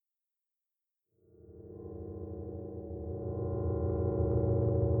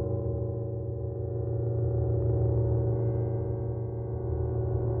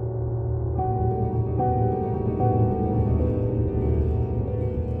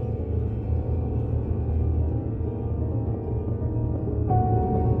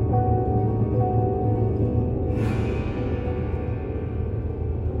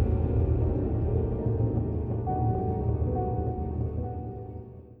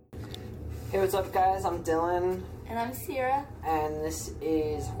Hey, what's up, guys? I'm Dylan. And I'm Sierra. And this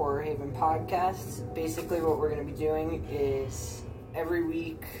is Horror Haven Podcast. Basically, what we're going to be doing is every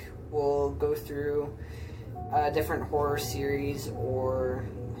week we'll go through a different horror series or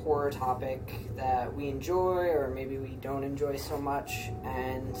horror topic that we enjoy or maybe we don't enjoy so much.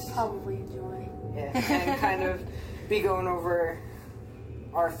 And probably enjoy. Yeah, and kind of be going over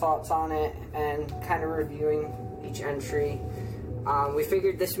our thoughts on it and kind of reviewing each entry. We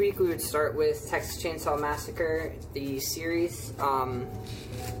figured this week we would start with Texas Chainsaw Massacre, the series.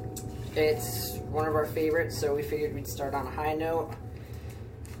 It's one of our favorites, so we figured we'd start on a high note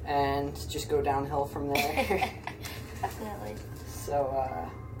and just go downhill from there. Definitely. So,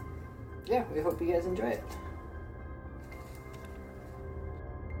 yeah, we hope you guys enjoy it.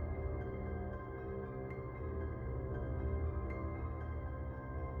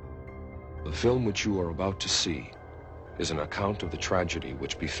 The film which you are about to see is an account of the tragedy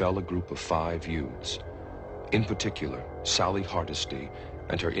which befell a group of 5 youths. In particular, Sally Hardesty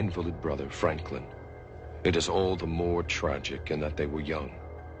and her invalid brother, Franklin. It is all the more tragic in that they were young.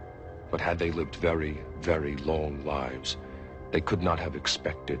 But had they lived very, very long lives, they could not have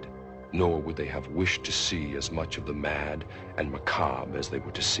expected, nor would they have wished to see as much of the mad and macabre as they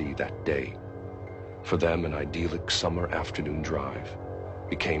were to see that day. For them, an idyllic summer afternoon drive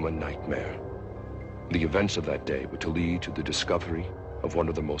became a nightmare. The events of that day were to lead to the discovery of one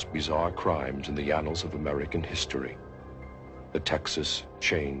of the most bizarre crimes in the annals of American history, the Texas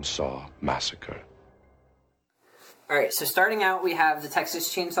Chainsaw Massacre. Alright, so starting out, we have the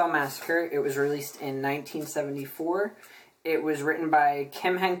Texas Chainsaw Massacre. It was released in 1974. It was written by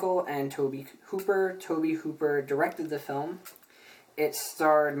Kim Henkel and Tobe Hooper. Tobe Hooper directed the film. It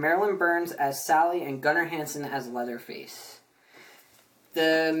starred Marilyn Burns as Sally and Gunnar Hansen as Leatherface.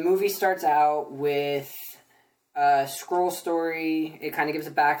 The movie starts out with a scroll story. It kind of gives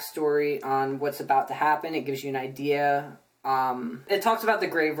a backstory on what's about to happen. It gives you an idea. It talks about the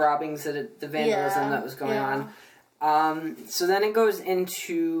grave robbings, the vandalism that was going on. So then it goes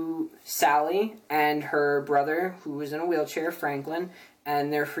into Sally and her brother, who was in a wheelchair, Franklin,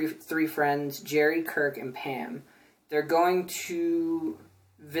 and their 3 friends, Jerry, Kirk, and Pam. They're going to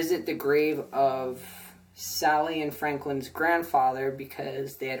visit the grave of Sally and Franklin's grandfather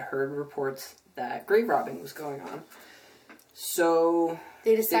because they had heard reports that grave robbing was going on. So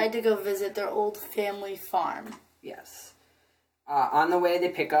they decide to go visit their old family farm. Yes. On the way, they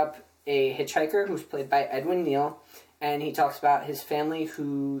pick up a hitchhiker who's played by Edwin Neal, and he talks about his family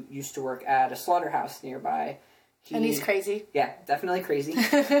who used to work at a slaughterhouse nearby. And he's crazy. Yeah, definitely crazy.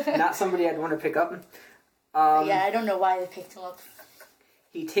 Not somebody I'd want to pick up. Yeah, I don't know why they picked him up.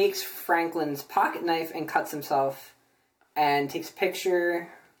 He takes Franklin's pocket knife and cuts himself and takes a picture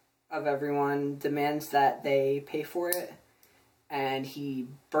of everyone, demands that they pay for it, and he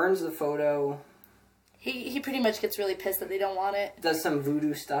burns the photo. He pretty much gets really pissed that they don't want it. Does some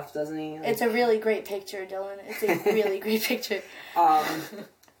voodoo stuff, doesn't he? It's a really great picture, Dylan. It's a really great picture.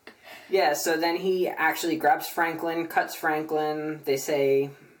 Yeah, so then he actually grabs Franklin, cuts Franklin. They say,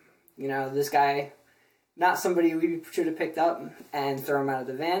 you know, this guy, not somebody we should have picked up, and throw him out of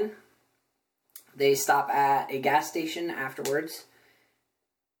the van. They stop at a gas station afterwards.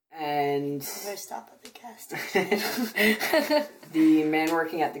 And never stop at the gas station. The man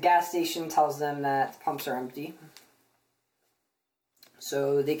working at the gas station tells them that the pumps are empty.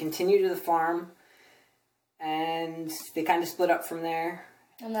 So they continue to the farm, and they kind of split up from there.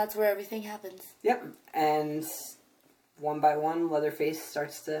 And that's where everything happens. Yep, and one by one, Leatherface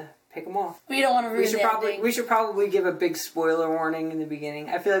starts to pick them off. We don't want to ruin the ending. We should probably give a big spoiler warning in the beginning.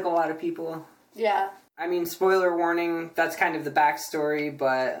 I feel like a lot of people... Yeah. I mean, spoiler warning, that's kind of the backstory,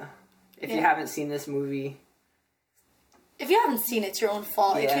 but if you haven't seen this movie... If you haven't seen it, it's your own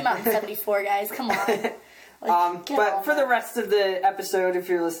fault. Yeah. It came out in 74, guys. Come on. But for the rest of the episode, if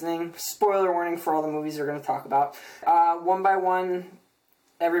you're listening, spoiler warning for all the movies we're going to talk about. One by one,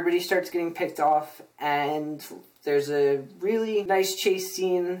 everybody starts getting picked off, and there's a really nice chase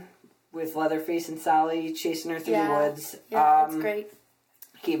scene with Leatherface and Sally chasing her through the woods. Yeah, that's great.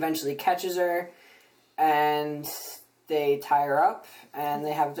 He eventually catches her, and they tie her up, and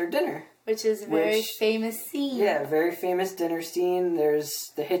they have their dinner. Which is a very famous scene. Yeah, very famous dinner scene.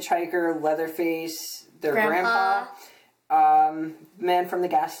 There's the hitchhiker, Leatherface, their grandpa, man from the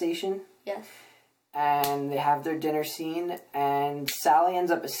gas station. Yes. And they have their dinner scene, and Sally ends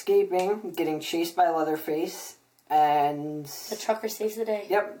up escaping, getting chased by Leatherface, and... The trucker saves the day.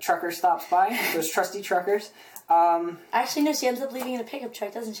 Yep, trucker stops by. Those trusty truckers. Actually, no, she ends up leaving in a pickup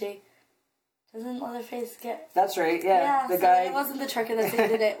truck, doesn't she? Doesn't Leatherface get... That's right, yeah. The so guy... it wasn't the trucker that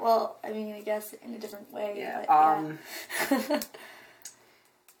saved it. Well, I mean, I guess in a different way. Yeah. But, yeah.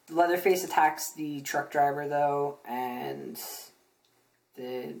 Leatherface attacks the truck driver, though, and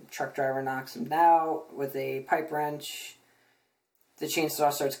the truck driver knocks him out with a pipe wrench. The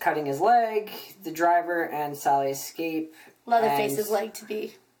chainsaw starts cutting his leg. The driver and Sally escape. Leatherface's leg to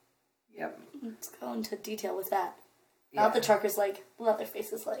be. Yep. Let's go into detail with that. Yeah. Not the trucker's leg,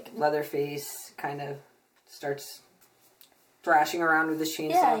 Leatherface's leg. Leatherface kind of starts thrashing around with his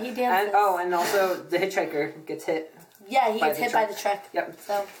chainsaw. Yeah, he dances. And also the hitchhiker gets hit. Yeah, he by gets the hit truck. by the truck. Yep.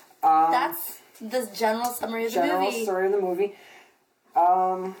 So that's the general summary of the movie. General story of the movie.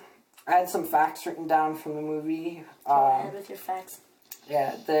 I had some facts written down from the movie. Go ahead with your facts.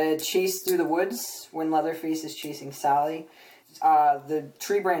 Yeah, the chase through the woods when Leatherface is chasing Sally. The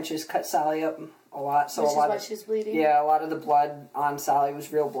tree branches cut Sally up a lot, so Which a lot is why of she's bleeding. yeah, a lot of the blood on Sally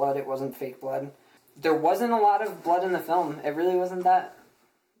was real blood. It wasn't fake blood. There wasn't a lot of blood in the film. It really wasn't that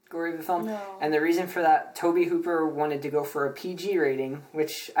gory of a film. No. And the reason for that, Tobe Hooper wanted to go for a PG rating,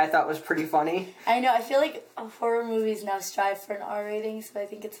 which I thought was pretty funny. I know. I feel like horror movies now strive for an R rating, so I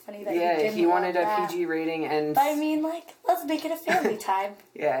think it's funny that Yeah, didn't he wanted a want that. PG rating, and But I mean, like, let's make it a family time.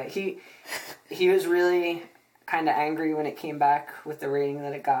 yeah, he was really kind of angry when it came back with the rating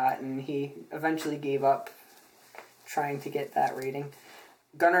that it got, and he eventually gave up trying to get that rating.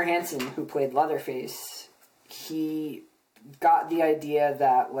 Gunnar Hansen, who played Leatherface, he got the idea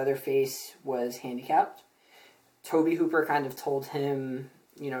that Leatherface was handicapped. Tobe Hooper kind of told him,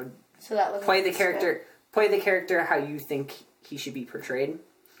 So that was play the character how you think he should be portrayed.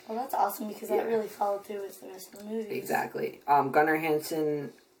 Well, that's awesome because that really followed through with the rest of the movie. Exactly. Gunnar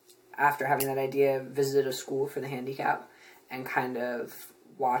Hansen, after having that idea, visited a school for the handicapped and kind of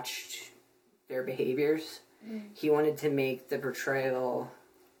watched their behaviors. He wanted to make the portrayal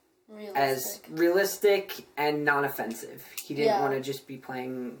as realistic and non-offensive. He didn't want to just be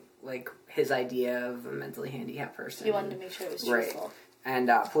playing like his idea of a mentally handicapped person. He wanted to make sure it was truthful. And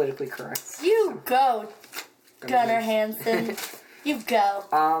politically correct. You go, Gunnar Hansen. You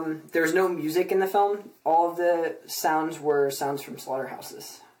go. There's no music in the film. All of the sounds were sounds from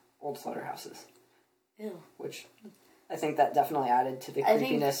slaughterhouses. Old slaughterhouses. Ew. Which I think that definitely added to the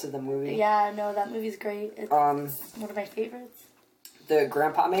creepiness of the movie. Yeah, no, that movie's great. It's one of my favorites. The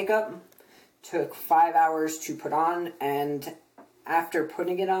grandpa makeup took 5 hours to put on, and after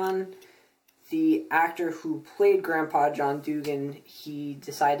putting it on, the actor who played Grandpa, John Dugan, he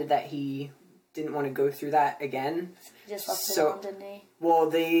decided that he didn't want to go through that again. He just left it on, didn't he? Well,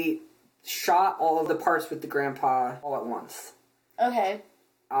 they shot all of the parts with the grandpa all at once. Okay.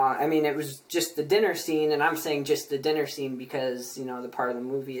 I mean, it was just the dinner scene, and I'm saying just the dinner scene because, the part of the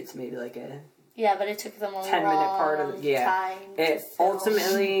movie, it's maybe like a... Yeah, but it took them a 10-minute part of the... time It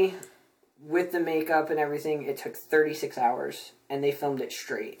ultimately, with the makeup and everything, it took 36 hours, and they filmed it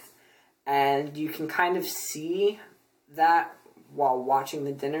straight. And you can kind of see that while watching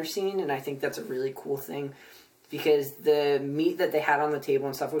the dinner scene, and I think that's a really cool thing, because the meat that they had on the table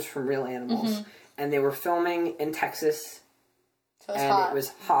and stuff was from real animals. And they were filming in Texas... So it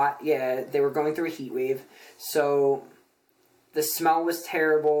was hot. Yeah, they were going through a heat wave. So the smell was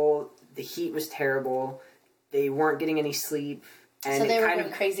terrible. The heat was terrible. They weren't getting any sleep. And so they were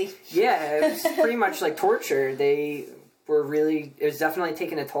going crazy. Yeah, it was pretty much like torture. They were really... It was definitely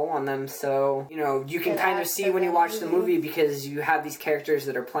taking a toll on them. So, you can kind of see when you watch the movie because you have these characters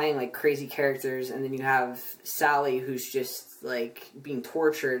that are playing like crazy characters, and then you have Sally who's just like being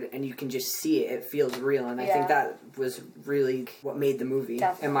tortured, and you can just see it. It feels real, and I think that was really what made the movie,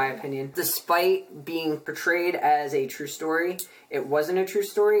 in my opinion. Despite being portrayed as a true story, it wasn't a true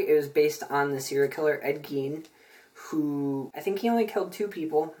story. It was based on the serial killer Ed Gein, who I think he only killed 2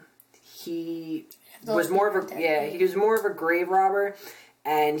 people. He was more of a grave robber,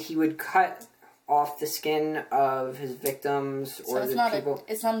 and he would cut off the skin of his victims or the people.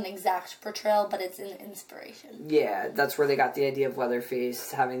 It's not an exact portrayal, but it's an inspiration. Yeah, that's where they got the idea of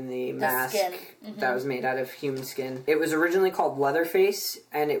Leatherface having the mask skin. that was made out of human skin. It was originally called Leatherface,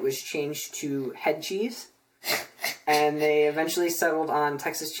 and it was changed to Head Cheese. And they eventually settled on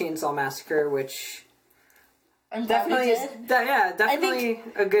Texas Chainsaw Massacre, which I'm glad definitely is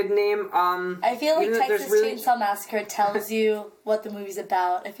a good name. I feel like Texas Chainsaw Massacre tells you what the movie's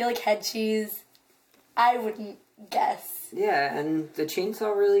about. I feel like Head Cheese, I wouldn't guess. Yeah, and the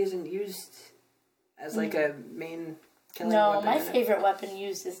chainsaw really isn't used as like a main killing weapon. No, my favorite weapon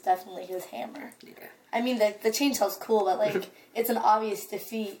used is definitely his hammer. Yeah. I mean, the chainsaw's cool, but like, it's an obvious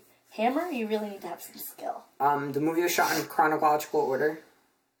defeat. Hammer, you really need to have some skill. The movie was shot in chronological order.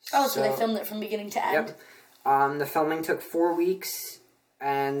 Oh, so they filmed it from beginning to end? Yep. The filming took 4 weeks,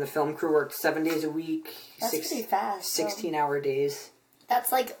 and the film crew worked 7 days a week. That's pretty fast. 16-hour days.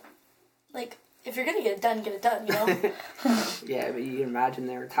 That's like if you're gonna get it done, you know? Yeah, but you can imagine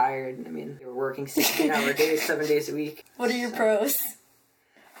they were tired. I mean, they were working 16-hour days, 7 days a week. What are your pros?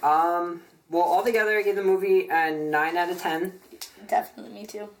 Well, altogether, I give the movie a 9 out of 10. Definitely, me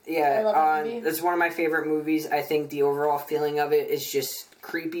too. Yeah, I love that movie. It's one of my favorite movies. I think the overall feeling of it is just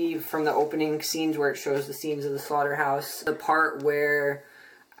creepy from the opening scenes where it shows the scenes of the slaughterhouse. The part where,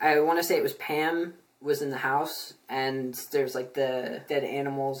 I want to say it was Pam was in the house and there's like the dead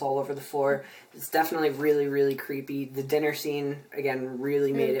animals all over the floor. It's definitely really, really creepy. The dinner scene, again,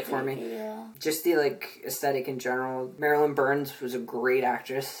 really made it for me. Yeah. Just the like aesthetic in general. Marilyn Burns was a great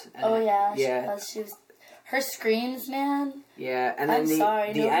actress. And she was. Her screams, man. Yeah, and then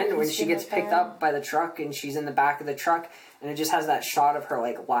the end when she gets picked up by the truck and she's in the back of the truck and it just has that shot of her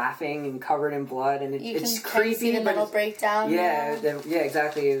like laughing and covered in blood and it's creepy. See the mental breakdown. Yeah,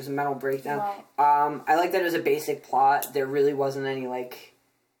 exactly. It was a mental breakdown. Wow. I like that it was a basic plot. There really wasn't any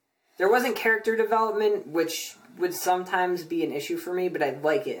there wasn't character development, which would sometimes be an issue for me, but I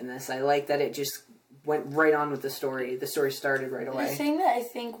like it in this. I like that it just went right on with the story. The story started right away. The thing that I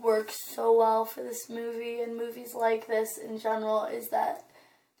think works so well for this movie and movies like this in general is that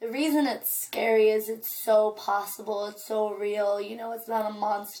the reason it's scary is it's so possible, it's so real. You know, it's not a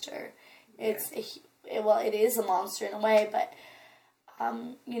monster. It is a monster in a way, but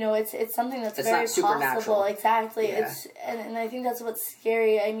you know, it's something that's very possible. Exactly. Yeah. And I think that's what's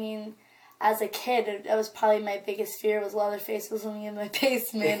scary. I mean, as a kid, that was probably my biggest fear was Leatherface was living in my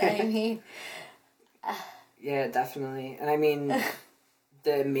basement. I mean. Yeah, definitely. And I mean,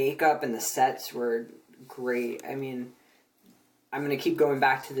 the makeup and the sets were great. I mean, I'm going to keep going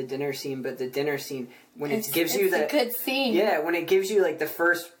back to the dinner scene, but the dinner scene, when it gives you a good scene. Yeah, when it gives you, like, the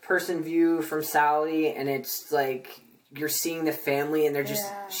first-person view from Sally, and it's, like, you're seeing the family, and they're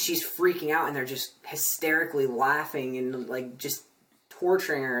just, she's freaking out, and they're just hysterically laughing and, like, just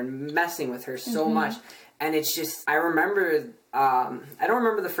torturing her and messing with her so much. And it's just, I remember, I don't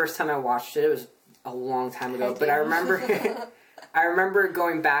remember the first time I watched it. It was a long time ago, but I remember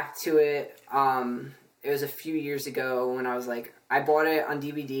going back to it. It was a few years ago when I was like, I bought it on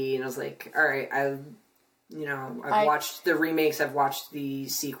DVD and I was like, all right, I've watched the remakes, I've watched the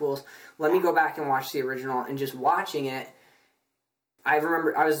sequels. Let me go back and watch the original. And just watching it, I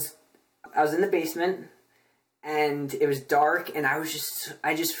remember I was in the basement and it was dark and I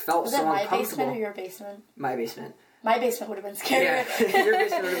just felt so uncomfortable. Was it my basement or your basement? My basement. My basement would have been scary. Yeah, your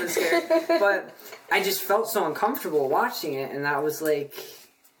basement would have been scary. But I just felt so uncomfortable watching it, and that was like...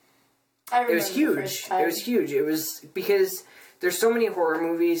 It was huge. It was huge. It was because there's so many horror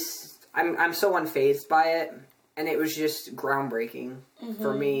movies. I'm so unfazed by it, and it was just groundbreaking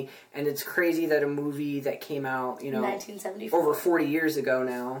for me. And it's crazy that a movie that came out, you know, 1974. over 40 years ago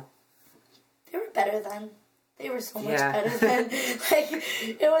now. They were better then. They were so much better than,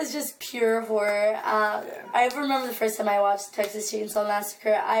 it was just pure horror. I remember the first time I watched Texas Chainsaw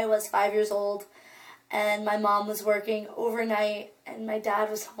Massacre, I was 5 years old, and my mom was working overnight, and my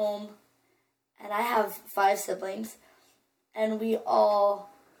dad was home, and I have 5 siblings, and we all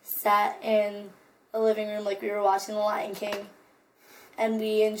sat in the living room like we were watching The Lion King, and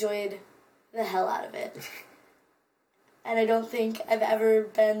we enjoyed the hell out of it. And I don't think I've ever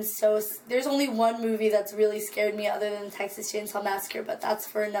been so... There's only one movie that's really scared me other than Texas Chainsaw Massacre, but that's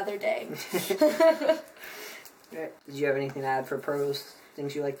for another day. Did you have anything to add for pros?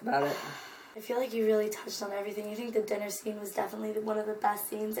 Things you liked about it? I feel like you really touched on everything. I think the dinner scene was definitely one of the best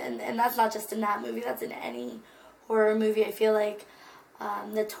scenes. And that's not just in that movie. That's in any horror movie. I feel like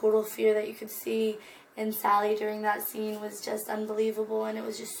the total fear that you could see in Sally during that scene was just unbelievable, and it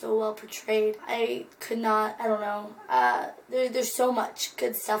was just so well portrayed. I don't know. There's so much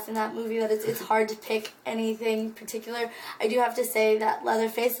good stuff in that movie that it's hard to pick anything particular. I do have to say that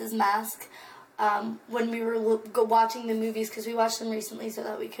Leatherface's mask, when we were watching the movies, because we watched them recently so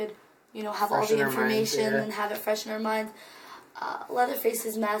that we could, you know, have all the information and have it fresh in our minds.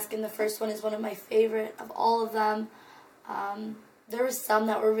 Leatherface's mask in the first one is one of my favorite of all of them. There were some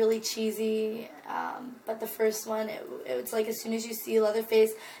that were really cheesy, but the first one, it's like as soon as you see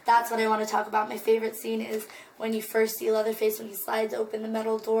Leatherface, that's what I want to talk about. My favorite scene is when you first see Leatherface, when he slides open the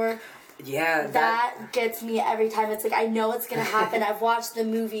metal door. Yeah. That gets me every time. It's like, I know it's going to happen. I've watched the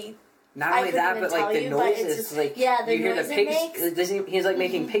movie. Not only that, but like the noises, just, like the you hear the pigs. He's like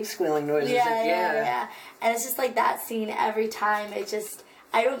making pig squealing noises. Yeah. And it's just like that scene every time. It just...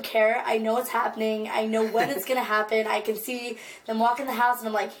 I don't care. I know it's happening. I know when it's going to happen. I can see them walk in the house, and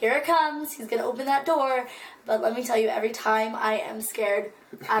I'm like, here it comes. He's going to open that door. But let me tell you, every time I am scared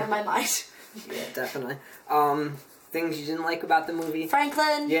out of my mind. Yeah, definitely. Things you didn't like about the movie?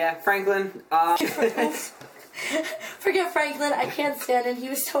 Franklin. Yeah, Franklin. Forget Franklin. I can't stand him. He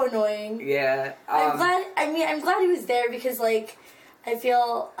was so annoying. Yeah. I'm glad he was there because, like, I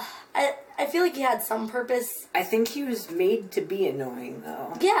feel like he had some purpose. I think he was made to be annoying,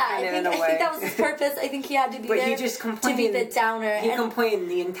 though. Yeah, I think that was his purpose. I think he had to be but there he just complained, to be the downer. He complained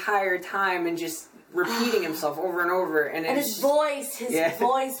the entire time and just repeating himself over and over. And his voice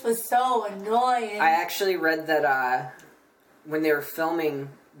was so annoying. I actually read that when they were filming,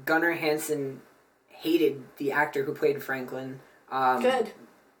 Gunnar Hansen hated the actor who played Franklin. Good.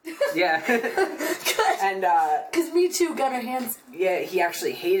 Yeah. Good. And because me too, Gunnar Hansen. Yeah, he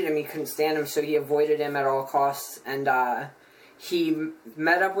actually hated him. He couldn't stand him, so he avoided him at all costs. And he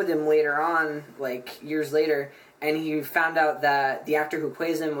met up with him later on, like years later, and he found out that the actor who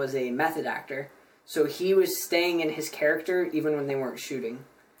plays him was a method actor. So he was staying in his character even when they weren't shooting.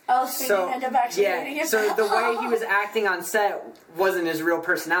 Oh, so he ended up actually hating him. So the way he was acting on set wasn't his real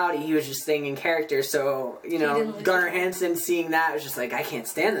personality. He was just staying in character. So, you know, Gunnar Hansen seeing that was just like, I can't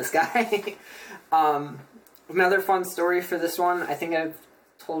stand this guy. Another fun story for this one, I think I've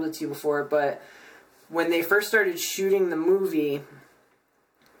told it to you before, but when they first started shooting the movie,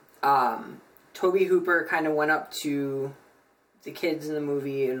 Tobe Hooper kind of went up to the kids in the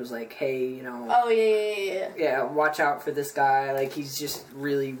movie and was like, hey, you know... Oh, yeah. Yeah, watch out for this guy. Like, he's just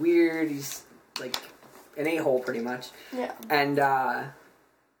really weird. He's, like, an a-hole, pretty much. Yeah. And,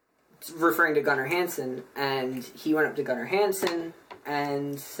 referring to Gunnar Hansen, and he went up to Gunnar Hansen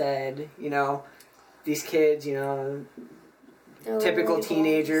and said, you know, these kids, you know... typical really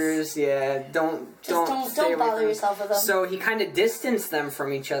teenagers, yeah, don't bother yourself with them. So he kind of distanced them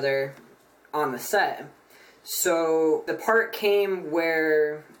from each other on the set. So the part came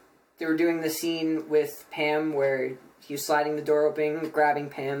where they were doing the scene with Pam where he was sliding the door open, grabbing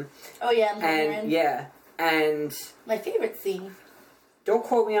Pam. Oh yeah, and my favorite scene. Don't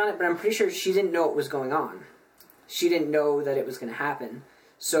quote me on it, but I'm pretty sure she didn't know what was going on. She didn't know that it was going to happen.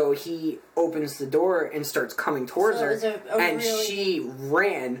 So he opens the door and starts coming towards her, and she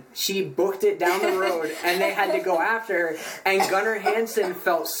ran. She booked it down the road, and they had to go after her. And Gunnar Hansen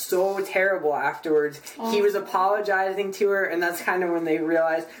felt so terrible afterwards. He was apologizing to her, and that's kind of when they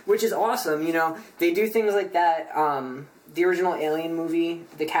realized, which is awesome, you know. They do things like that. The original Alien movie,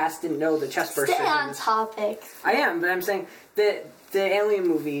 the cast didn't know the chest burster. Stay on topic. I am, but I'm saying the Alien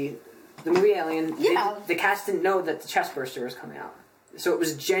movie, the movie Alien, the cast didn't know that the chest burster was coming out. So it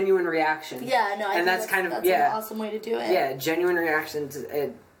was genuine reaction. Yeah, no, I think that's an awesome way to do it. Yeah, genuine reactions.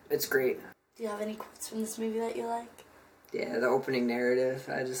 It's great. Do you have any quotes from this movie that you like? Yeah, the opening narrative.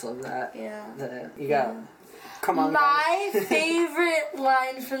 I just love that. Yeah. Come on, my guys. favorite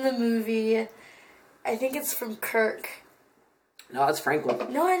line from the movie, I think it's from Kirk. No, it's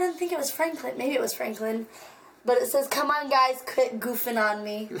Franklin. No, I didn't think it was Franklin. Maybe it was Franklin. But it says, "Come on, guys, quit goofing on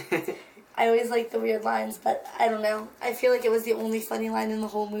me." I always like the weird lines, but I don't know. I feel like it was the only funny line in the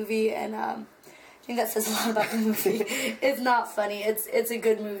whole movie, and I think that says a lot about the movie. It's not funny. It's a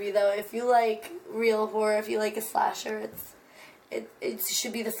good movie, though. If you like real horror, if you like a slasher, it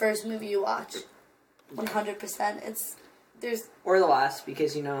should be the first movie you watch. 100%. Or the last,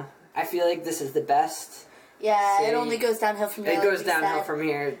 because, you know, I feel like this is the best. Yeah, it only goes downhill from here. It goes downhill from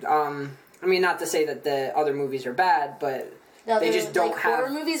here. I mean, not to say that the other movies are bad, but... they just don't have horror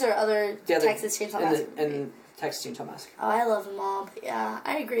movies or other Texas Chainsaw Massacre. And Texas Chainsaw Massacre. Oh, I love them all. But yeah,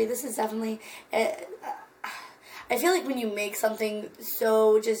 I agree. This is definitely. I feel like when you make something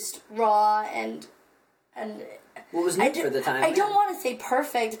so just raw and what was new for the time? I don't want to say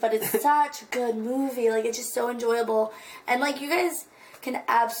perfect, but it's such a good movie. Like, it's just so enjoyable, and like, you guys can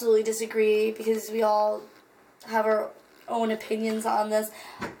absolutely disagree because we all have our own opinions on this,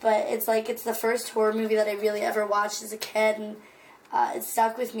 but it's like, it's the first horror movie that I really ever watched as a kid, and it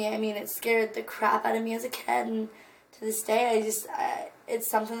stuck with me. I mean, it scared the crap out of me as a kid, and to this day, it's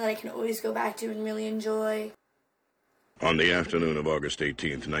something that I can always go back to and really enjoy. On the afternoon of August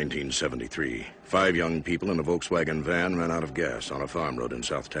 18th, 1973, 5 young people in a Volkswagen van ran out of gas on a farm road in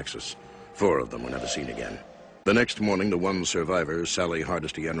South Texas. 4 of them were never seen again. The next morning, the one survivor, Sally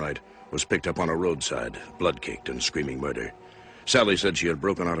Hardesty Enright, was picked up on a roadside, blood-caked and screaming murder. Sally said she had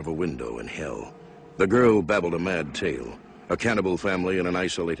broken out of a window in hell. The girl babbled a mad tale. A cannibal family in an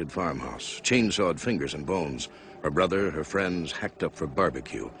isolated farmhouse, chainsawed fingers and bones. Her brother, her friends, hacked up for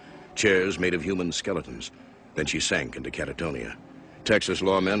barbecue. Chairs made of human skeletons. Then she sank into catatonia. Texas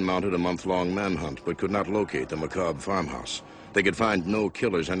lawmen mounted a month-long manhunt, but could not locate the macabre farmhouse. They could find no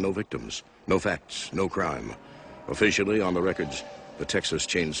killers and no victims. No facts, no crime. Officially, on the records, the Texas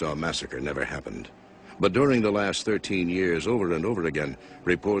Chainsaw Massacre never happened. But during the last 13 years, over and over again,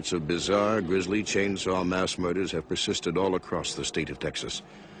 reports of bizarre, grisly chainsaw mass murders have persisted all across the state of Texas.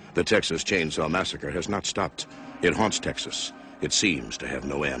 The Texas Chainsaw Massacre has not stopped. It haunts Texas. It seems to have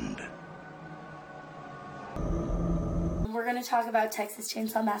no end. We're going to talk about Texas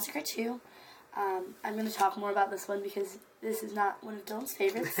Chainsaw Massacre 2. I'm going to talk more about this one because this is not one of Dylan's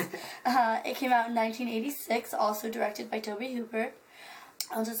favorites. It came out in 1986, also directed by Tobe Hooper.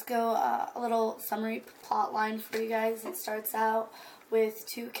 I'll just go a little summary plot line for you guys. It starts out with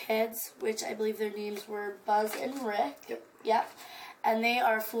two kids, which I believe their names were Buzz and Rick. Yep. And they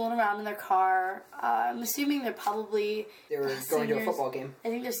are fooling around in their car. I'm assuming they're probably They were going to a football game. I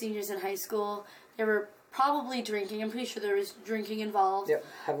think they're seniors in high school. They were probably drinking. I'm pretty sure there was drinking involved. Yep,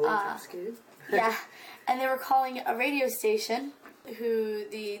 heavily intoxicated. Yeah, and they were calling a radio station, who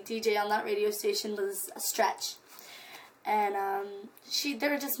the DJ on that radio station was Stretch. And they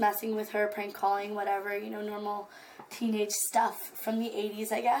were just messing with her, prank calling, whatever, normal teenage stuff from the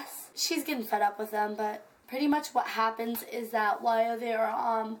 80s, I guess. She's getting fed up with them, but pretty much what happens is that while they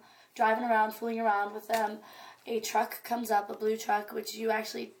are driving around, fooling around with them, a truck comes up, a blue truck, which you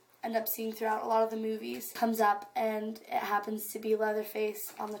actually end up seeing throughout a lot of the movies, comes up, and it happens to be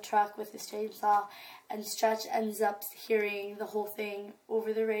Leatherface on the truck with his chainsaw, and Stretch ends up hearing the whole thing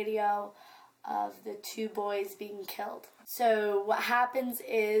over the radio of the two boys being killed. So what happens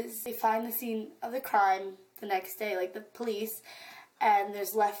is they find the scene of the crime the next day, like the police, and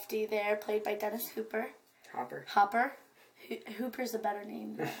there's Lefty there, played by Dennis Hooper. Hopper. Hooper's a better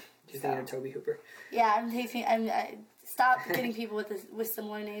name. Just thinking of Tobe Hooper. Yeah, I stop getting people with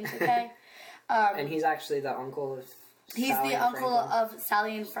similar names, okay? And he's actually the uncle of Sally of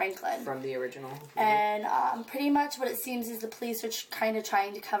Sally and Franklin. From the original movie. And pretty much what it seems is the police are kind of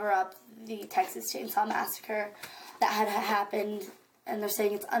trying to cover up the Texas Chainsaw Massacre that had happened, and they're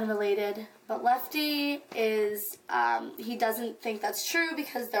saying it's unrelated. But Lefty is, he doesn't think that's true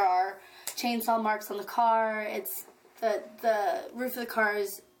because there are chainsaw marks on the car. It's the roof of the car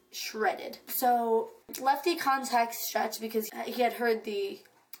is shredded. So Lefty contacts Stretch because he had heard the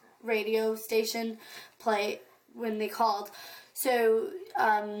radio station play when they called. So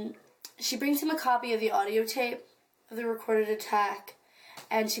she brings him a copy of the audio tape of the recorded attack,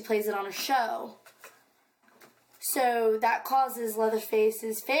 and she plays it on her show. So that causes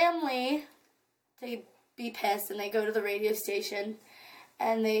Leatherface's family to be pissed, and they go to the radio station,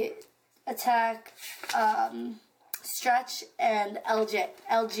 and they attack Stretch and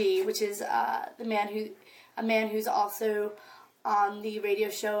LG, which is a man who's also on the radio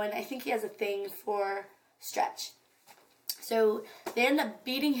show, and I think he has a thing for Stretch. So they end up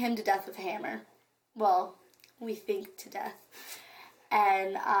beating him to death with a hammer. Well, we think to death.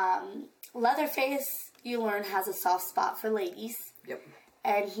 And Leatherface, you learn, has a soft spot for ladies. Yep.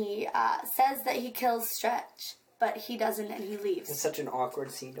 And he says that he kills Stretch, but he doesn't, and he leaves. It's such an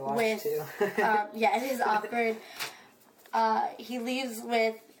awkward scene to watch, too. Yeah, it is awkward. He leaves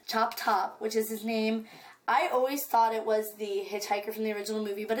with Chop Top, which is his name. I always thought it was the hitchhiker from the original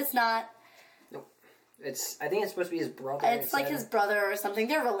movie, but it's not. Nope. I think it's supposed to be his brother. It's like his brother or something.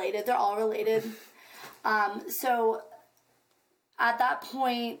 They're related. They're all related. So at that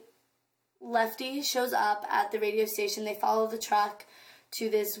point, Lefty shows up at the radio station. They follow the truck to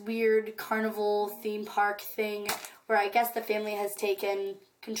this weird carnival theme park thing where I guess the family has taken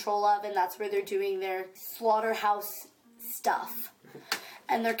control of, and that's where they're doing their slaughterhouse stuff.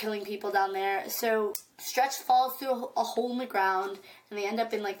 And they're killing people down there. So Stretch falls through a hole in the ground, and they end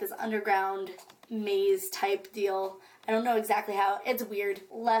up in like this underground maze type deal. I don't know exactly how. It's weird.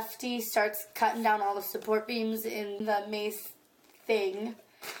 Lefty starts cutting down all the support beams in the maze thing,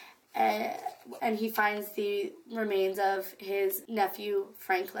 and he finds the remains of his nephew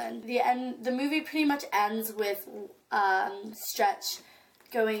Franklin. The movie pretty much ends with Stretch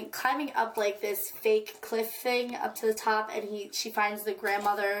climbing up like this fake cliff thing up to the top, and she finds the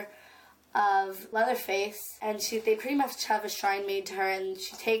grandmother of Leatherface, and they pretty much have a shrine made to her, and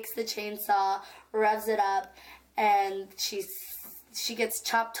she takes the chainsaw, revs it up, and she gets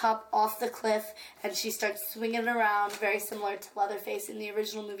chopped top off the cliff, and she starts swinging it around, very similar to Leatherface in the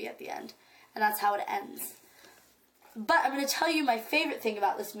original movie at the end. And that's how it ends. But I'm going to tell you my favorite thing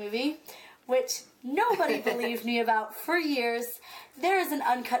about this movie, which nobody believed me about for years. There is an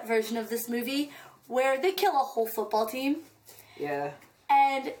uncut version of this movie where they kill a whole football team. Yeah.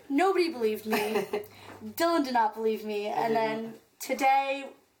 And nobody believed me. Dylan did not believe me. And then today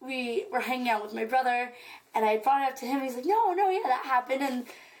we were hanging out with my brother, and I brought it up to him. He's like, no, yeah, that happened. And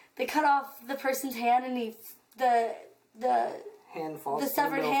they cut off the person's hand, and the hand falls. The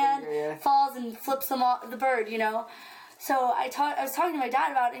severed hand falls and flips them off the bird, So I was talking to my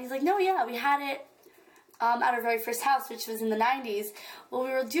dad about it, and he's like, no, yeah, we had it. at our very first house, which was in the 90s. Well,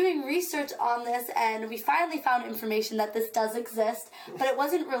 we were doing research on this, and we finally found information that this does exist, but it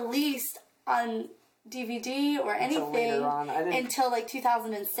wasn't released on DVD or anything until like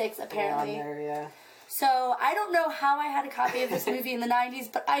 2006, apparently. So I don't know how I had a copy of this movie in the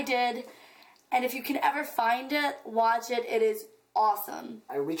 90s, but I did. And if you can ever find it, watch it. It is awesome.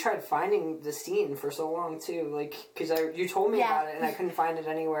 We tried finding the scene for so long too, like, because you told me about it and I couldn't find it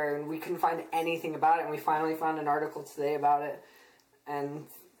anywhere, and we couldn't find anything about it, and we finally found an article today about it, and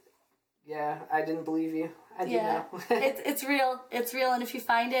yeah, I didn't believe you. I didn't know. It's real, and if you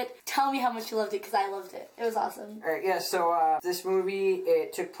find it, tell me how much you loved it, because I loved it. It was awesome. Alright, yeah, so this movie,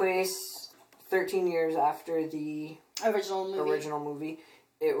 it took place 13 years after the original movie.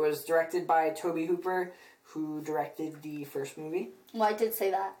 It was directed by Tobe Hooper, who directed the first movie. Well, I did say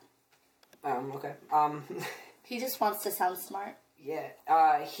that. Okay. He just wants to sound smart.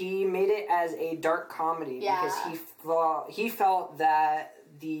 Yeah. He made it as a dark comedy because he felt that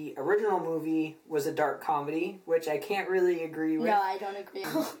the original movie was a dark comedy, which I can't really agree with. No, I don't agree.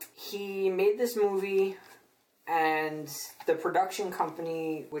 He made this movie, and the production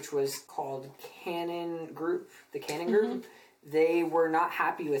company, which was called Cannon Group, they were not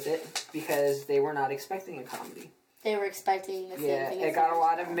happy with it because they were not expecting a comedy. They were expecting the same thing. Yeah, it got a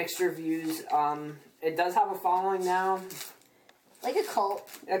lot of mixed reviews. It does have a following now. Like a cult.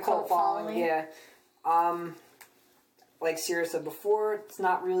 A cult following, yeah. Like Sierra said before, it's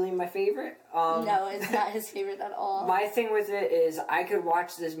not really my favorite. No, it's not his favorite at all. My thing with it is I could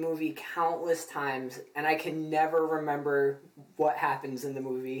watch this movie countless times and I can never remember what happens in the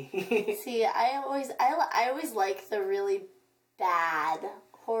movie. See, I always like the really bad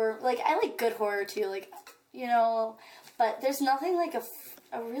horror. Like, I like good horror too, like, you know, but there's nothing like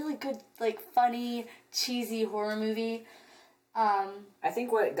a really good, like, funny, cheesy horror movie. I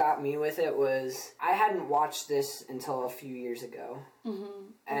think what got me with it was I hadn't watched this until a few years ago.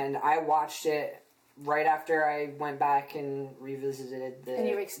 And I watched it right after I went back and revisited the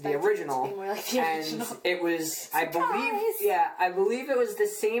original. It to be more like the original. And it was, Surprise! I believe it was the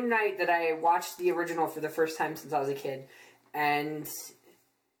same night that I watched the original for the first time since I was a kid. And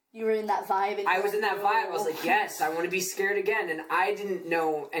you were in that vibe. And I was in that vibe. I was like, yes, I want to be scared again. And I didn't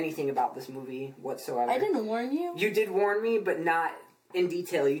know anything about this movie whatsoever. I didn't warn you? You did warn me, but not in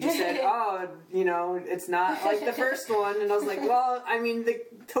detail. You just said, oh, you know, it's not like the first one. And I was like, well, I mean, the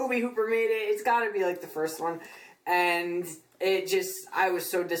Tobe Hooper made it. It's got to be like the first one. And it just, I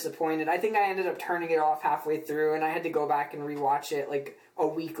was so disappointed. I think I ended up turning it off halfway through, and I had to go back and rewatch it like a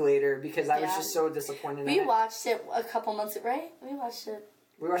week later because I was just so disappointed. We watched it a couple months ago, right? We watched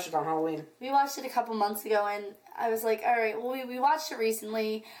it on Halloween. We watched it a couple months ago, and I was like, all right, well, we watched it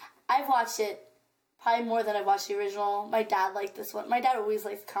recently. I've watched it probably more than I've watched the original. My dad liked this one. My dad always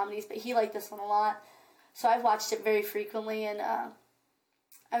likes comedies, but he liked this one a lot. So I've watched it very frequently, and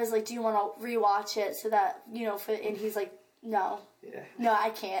I was like, do you want to rewatch it so that, you know, and he's like, no. Yeah. No, I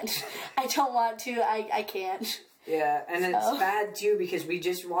can't. I don't want to. I can't. Yeah, and it's bad, too, because we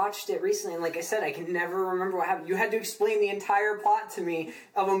just watched it recently, and like I said, I can never remember what happened. You had to explain the entire plot to me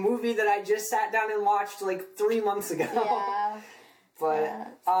of a movie that I just sat down and watched, like, 3 months ago. Yeah.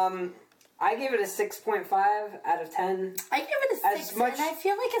 But, I gave it a 6.5 out of 10. I give it a 6, and I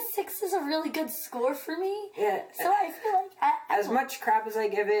feel like a 6 is a really good score for me. Yeah. So I feel like... as much crap as I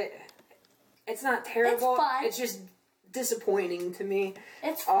give it, it's not terrible. It's fun. It's just disappointing to me.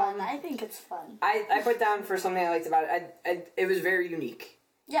 It's fun. I think it's fun. I put down for something I liked about it. It was very unique.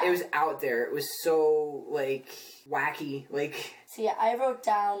 Yeah. It was out there. It was so, like, wacky. Like... See, I wrote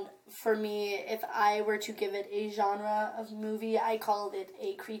down, for me, if I were to give it a genre of movie, I called it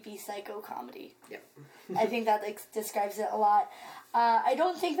a creepy psycho comedy. Yep. I think that describes it a lot. I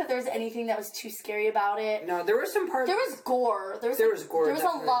don't think that there was anything that was too scary about it. No, there was some parts... There was gore. There was gore. There was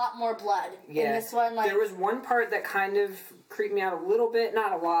a lot more blood in this one. Like, there was one part that kind of creeped me out a little bit.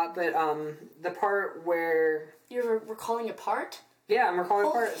 Not a lot, but the part where... You're recalling a part? Yeah, I'm recalling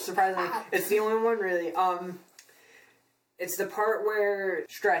a part, surprisingly. It's the only one, really. It's the part where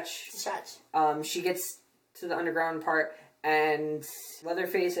Stretch. She gets to the underground part, and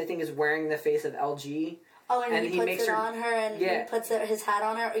Leatherface, I think, is wearing the face of LG. Oh, and he puts it on her, and he puts his hat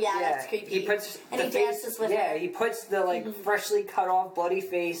on her. Yeah, that's creepy. He puts and he dances with her. Yeah, he puts the like freshly cut off bloody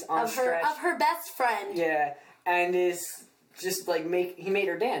face on Stretch of her best friend. Yeah, and is just like he made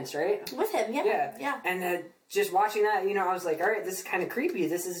her dance, right? With him, yeah. And just watching that, you know, I was like, all right, this is kind of creepy.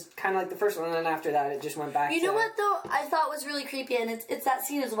 This is kind of like the first one. And then after that, it just went back. You know what, though? I thought was really creepy, and it's that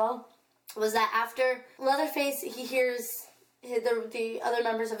scene as well, was that after Leatherface, he hears the other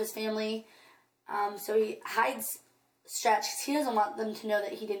members of his family, so he hides Stretch, because he doesn't want them to know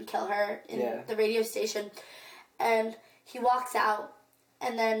that he didn't kill her in the radio station. And he walks out,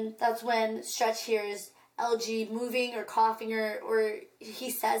 and then that's when Stretch hears LG moving or coughing, or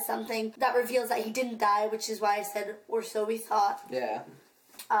he says something that reveals that he didn't die, which is why I said, or so we thought. Yeah.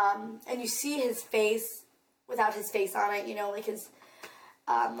 And you see his face without his face on it, you know, like his,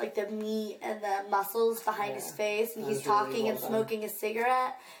 like the meat and the muscles behind his face, and he's talking and smoking a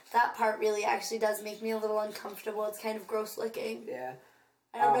cigarette. That part really actually does make me a little uncomfortable. It's kind of gross looking. Yeah.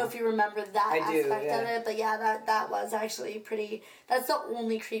 I don't know if you remember that aspect of it, but yeah, that was actually pretty. That's the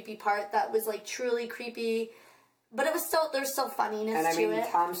only creepy part that was like truly creepy, but it was still there's still funniness and I mean, to it.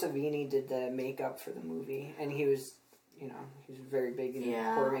 Tom Savini did the makeup for the movie, and he was, you know, he was very big in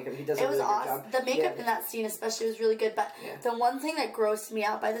horror makeup. He does a really good job. The makeup in that scene especially was really good, but the one thing that grossed me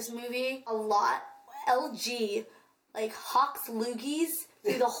out by this movie a lot, LG, like hawks loogies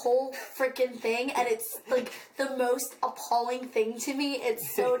through the whole freaking thing, and it's like the most appalling thing to me.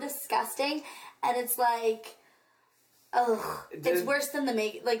 It's so disgusting, and it's like, ugh, it's worse than the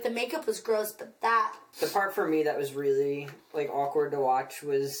make. Like the makeup was gross, but the part for me that was really like awkward to watch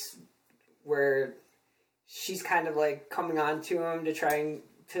was where she's kind of like coming on to him to try and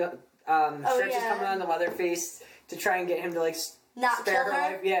Stretch is coming on to Leatherface to try and get him to like not spare her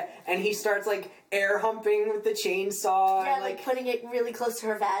life. Yeah, and he starts like air humping with the chainsaw. Yeah, and, like putting it really close to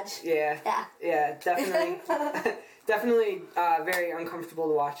her vag. Yeah. Yeah, definitely. Definitely very uncomfortable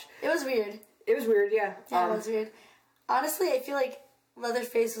to watch. It was weird. It was weird, yeah. Yeah, it was weird. Honestly, I feel like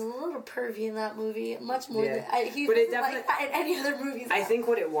Leatherface was a little pervy in that movie, much more than he was like that in any other movies. I think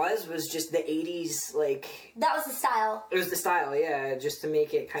what it was just the 80s, like... That was the style. It was the style, yeah, just to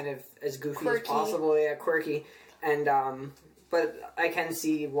make it kind of as goofy as possible, quirky. And, but I can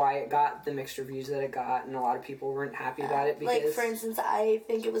see why it got the mixed reviews that it got, and a lot of people weren't happy about it because... Like, for instance, I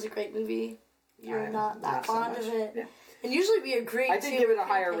think it was a great movie. You're not that fond of it. Yeah. And usually we agree, I did give it a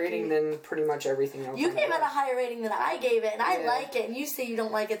higher rating than pretty much everything else. You gave it a higher rating than I gave it, and I like it, and you say you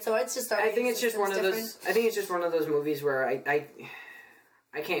don't like it, so it's just I think it's just one of those... I think it's just one of those movies where I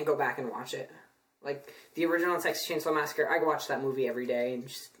can't go back and watch it. Like, the original Texas Chainsaw Massacre, I watch that movie every day, and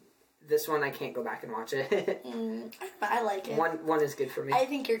just... This one, I can't go back and watch it. I like it. One is good for me. I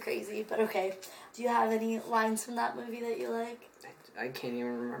think you're crazy, but okay. Do you have any lines from that movie that you like? I can't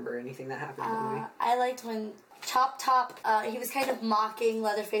even remember anything that happened in the movie. I liked when Chop Top, he was kind of mocking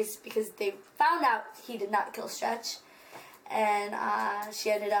Leatherface because they found out he did not kill Stretch. And she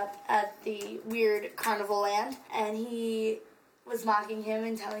ended up at the weird carnival land, and he was mocking him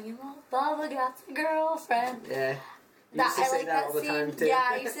and telling him, "Oh, Bubba got a girlfriend." Yeah. I like that all the time too. Yeah,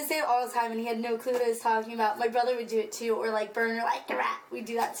 I used to say it all the time, and he had no clue what I was talking about. My brother would do it too, or like burn her like a rat. We'd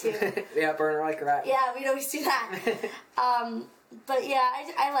do that too. Yeah, burn her like a rat. Yeah, we'd always do that. But yeah,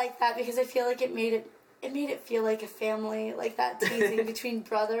 I like that because I feel like it made it feel like a family, like that teasing between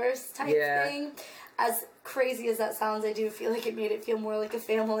brothers type thing. As crazy as that sounds, I do feel like it made it feel more like a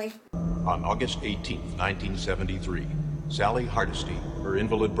family. On August 18th, 1973, Sally Hardesty, her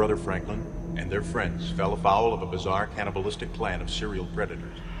invalid brother Franklin, and their friends fell afoul of a bizarre cannibalistic clan of serial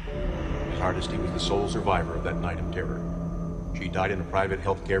predators. Ms. Hardesty was the sole survivor of that night of terror. She died in a private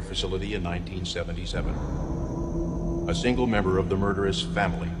healthcare facility in 1977. A single member of the murderous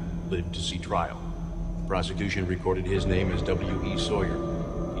family lived to see trial. The prosecution recorded his name as W.E. Sawyer.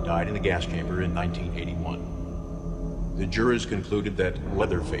 He died in a gas chamber in 1981. The jurors concluded that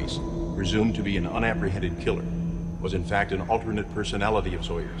Leatherface, presumed to be an unapprehended killer, was in fact an alternate personality of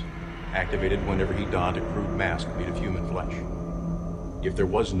Sawyer's, activated whenever he donned a crude mask made of human flesh. If there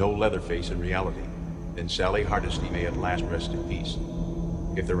was no Leatherface in reality, then Sally Hardesty may at last rest in peace.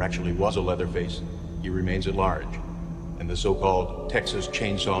 If there actually was a Leatherface, he remains at large, and the so-called Texas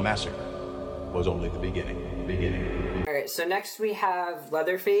Chainsaw Massacre was only the beginning. Alright, so next we have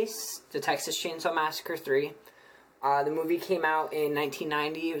Leatherface, the Texas Chainsaw Massacre 3. The movie came out in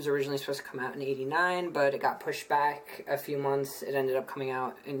 1990. It was originally supposed to come out in 89, but it got pushed back a few months. It ended up coming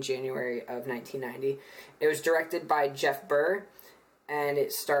out in January of 1990. It was directed by Jeff Burr, and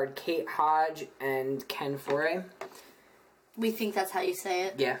it starred Kate Hodge and Ken Foree. We think that's how you say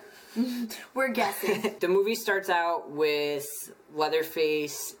it. Yeah. We're guessing. The movie starts out with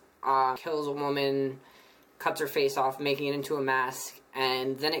Leatherface kills a woman, cuts her face off, making it into a mask.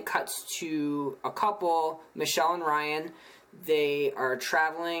 And then it cuts to a couple, Michelle and Ryan. They are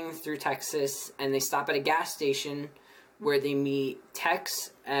traveling through Texas, and they stop at a gas station where they meet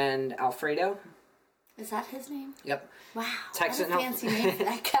Tex and Alfredo. Is that his name? Yep. Wow. Tex What a and fancy name for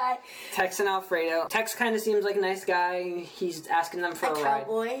that guy. Tex and Alfredo. Tex kind of seems like a nice guy. He's asking them for a ride.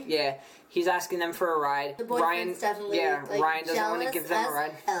 Cowboy? Yeah. He's asking them for a ride. The boyfriend's definitely Ryan doesn't want to give them a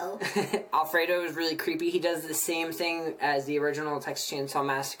ride. Hell. Alfredo is really creepy. He does the same thing as the original Texas Chainsaw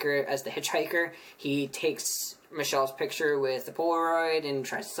Massacre as the hitchhiker. He takes Michelle's picture with the Polaroid and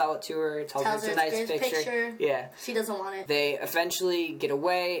tries to sell it to her. Tells her it's a nice picture. Yeah. She doesn't want it. They eventually get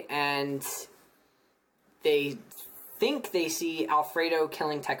away and they think they see Alfredo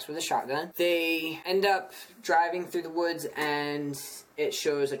killing Tex with a shotgun. They end up driving through the woods and it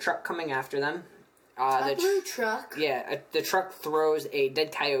shows a truck coming after them. A blue truck. Yeah, the truck throws a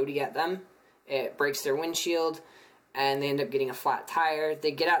dead coyote at them. It breaks their windshield and they end up getting a flat tire.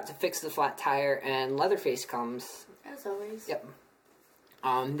 They get out to fix the flat tire and Leatherface comes. As always. Yep.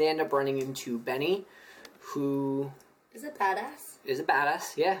 They end up running into Benny, who... Is it badass? Is a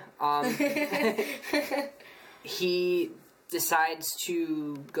badass, yeah. He decides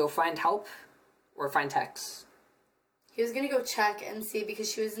to go find help or find Tex. He was gonna go check and see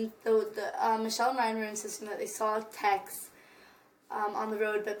because she was in Michelle and Ryan were insisting that they saw Tex on the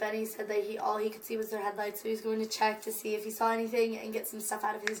road, but Benny said that all he could see was their headlights, so he was going to check to see if he saw anything and get some stuff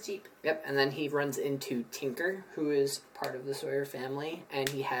out of his Jeep. Yep, and then he runs into Tinker, who is part of the Sawyer family, and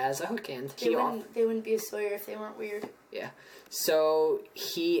he has a hook hand. They wouldn't be a Sawyer if they weren't weird. Yeah. So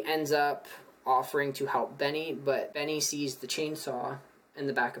he ends up offering to help Benny, but Benny sees the chainsaw in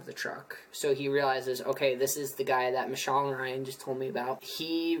the back of the truck. So he realizes, okay, this is the guy that Michelle and Ryan just told me about.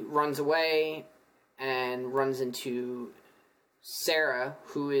 He runs away and runs into Sarah,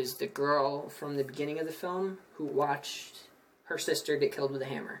 who is the girl from the beginning of the film who watched her sister get killed with a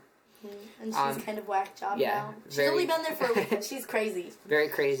hammer. And she's kind of whack job now. She's only been there for a week, but she's crazy. Very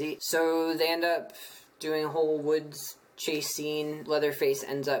crazy. So they end up doing a whole woods chase scene. Leatherface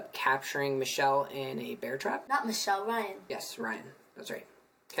ends up capturing Michelle in a bear trap. Not Michelle, Ryan. Yes, Ryan. That's right.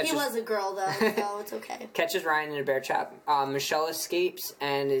 He was a girl, though, so it's okay. Catches Ryan in a bear trap. Michelle escapes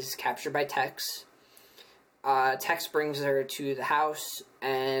and is captured by Tex. Tex brings her to the house,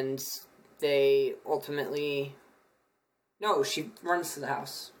 and they ultimately... No, she runs to the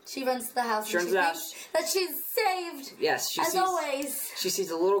house. She runs to the house. She runs to the house. That she's saved. Yes, as always. She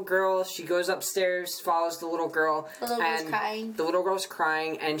sees a little girl. She goes upstairs, follows the little girl. The little girl's crying. The little girl's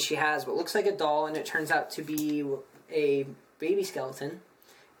crying, and she has what looks like a doll, and it turns out to be a baby skeleton.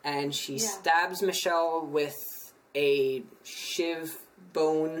 And she stabs Michelle with a shiv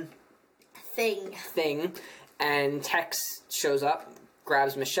bone thing, and Tex shows up,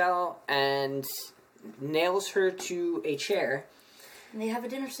 grabs Michelle, and nails her to a chair. And they have a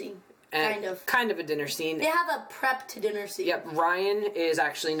dinner scene. Kind of a dinner scene. They have a prep to dinner scene. Yep, Ryan is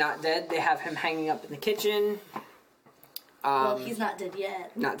actually not dead. They have him hanging up in the kitchen. Well, he's not dead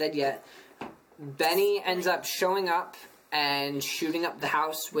yet. Not dead yet. Benny ends up showing up and shooting up the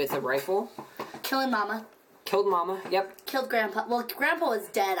house with a rifle. Killing Mama. Killed Mama, yep. Killed Grandpa. Well, Grandpa was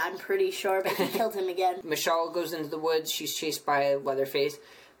dead, I'm pretty sure, but he killed him again. Michelle goes into the woods. She's chased by Leatherface.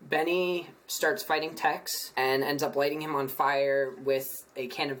 Benny starts fighting Tex and ends up lighting him on fire with a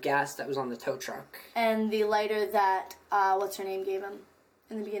can of gas that was on the tow truck. And the lighter that, what's-her-name gave him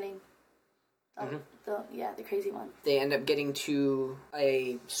in the beginning. The crazy one. They end up getting to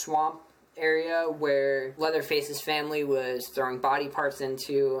a swamp area where Leatherface's family was throwing body parts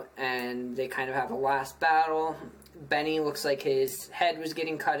into, and they kind of have a last battle. Benny looks like his head was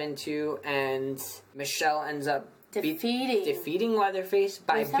getting cut into, and Michelle ends up defeating Leatherface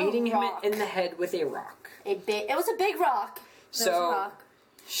by beating him in the head with a rock. It was a big rock.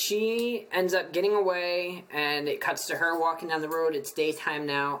 She ends up getting away, and it cuts to her walking down the road. It's daytime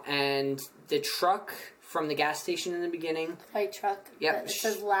now, and the truck from the gas station in the beginning. White truck. Yep. It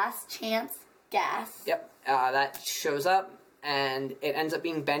says Last Chance Gas. Yep. That shows up, and it ends up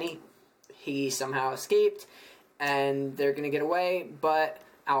being Benny. He somehow escaped, and they're going to get away, but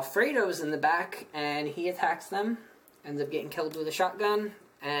Alfredo's in the back, and he attacks them, ends up getting killed with a shotgun,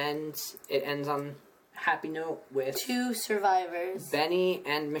 and it ends on a happy note with 2 survivors. Benny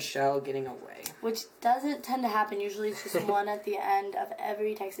and Michelle getting away. Which doesn't tend to happen. Usually it's just one at the end of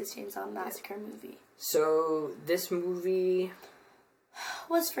every Texas Chainsaw Massacre movie. So, this movie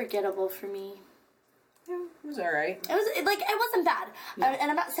was forgettable for me. Yeah, it was alright. It wasn't bad. No. And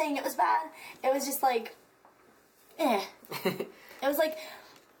I'm not saying it was bad. It was just eh. It was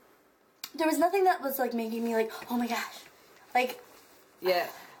there was nothing that was making me oh my gosh. Yeah,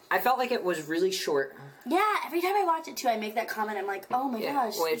 I felt like it was really short. Yeah, every time I watch it too, I make that comment. I'm like, oh my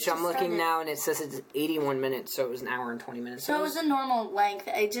gosh. Which I'm looking now, and it says it's 81 minutes, so it was an hour and 20 minutes. So it was a normal length.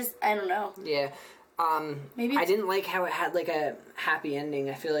 I don't know. Yeah. Maybe I didn't like how it had a happy ending.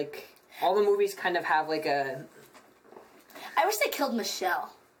 I feel like all the movies kind of have like a... I wish they killed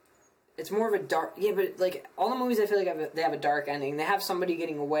Michelle. It's more of a dark... Yeah, but like all the movies I feel like they have a dark ending. They have somebody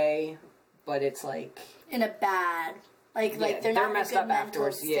getting away, but it's like... In a bad... Like they're not messed in a up good mental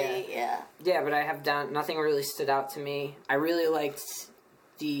afterwards. state. Yeah. Yeah, but I have done... Nothing really stood out to me. I really liked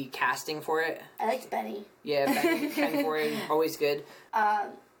the casting for it. I liked Benny. Yeah, Benny Ford, always good.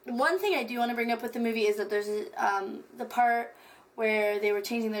 One thing I do want to bring up with the movie is that there's the part where they were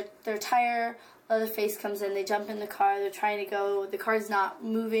changing their tire. Leatherface comes in, they jump in the car, they're trying to go, the car's not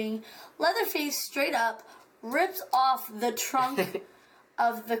moving. Leatherface straight up rips off the trunk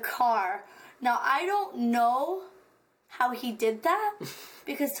of the car. Now, I don't know how he did that,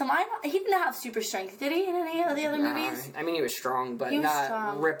 because to my knowledge, he didn't have super strength, did he, in any of the other movies? I mean, he was strong, but was not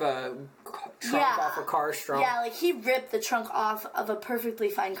strong. Rip a trunk off a car strong. Yeah, like he ripped the trunk off of a perfectly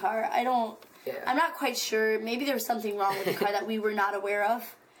fine car. I'm not quite sure. Maybe there was something wrong with the car that we were not aware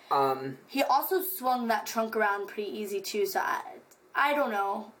of. He also swung that trunk around pretty easy too, so I don't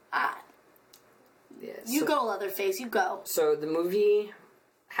know. You go, Leatherface, you go. So the movie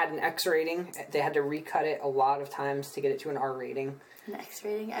had an X rating. They had to recut it a lot of times to get it to an R rating. An X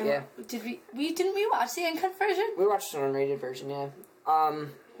rating? Yeah. Didn't we watch the uncut version? We watched an unrated version, yeah.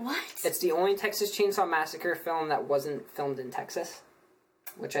 What? It's the only Texas Chainsaw Massacre film that wasn't filmed in Texas,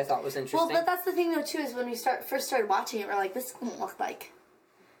 which I thought was interesting. Well, but that's the thing though too, is when we first started watching it, we're like, this doesn't look like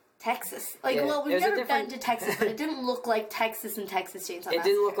Texas. Like, Yeah, well, it we've was a never different- been to Texas, but it didn't look like Texas and Texas Chainsaw Massacre. It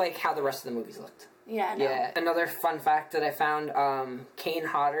didn't look like how the rest of the movies looked. Yeah, no. Yeah. Another fun fact that I found, Kane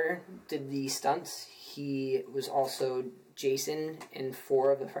Hodder did the stunts. He was also Jason in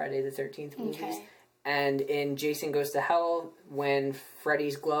 4 of the Friday the 13th movies. Okay. And in Jason Goes to Hell, when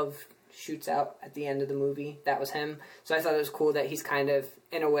Freddy's glove shoots out at the end of the movie, that was him. So I thought it was cool that he's kind of,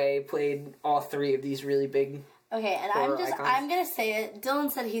 in a way, played all 3 of these really big... Okay, and horror icons. I'm gonna say it. Dylan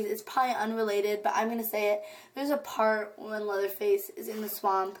said it's probably unrelated, but I'm gonna say it. There's a part when Leatherface is in the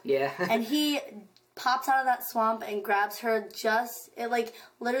swamp. Yeah. And he pops out of that swamp and grabs her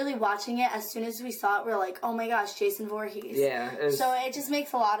literally watching it, as soon as we saw it, we're like, oh my gosh, Jason Voorhees. Yeah. So it just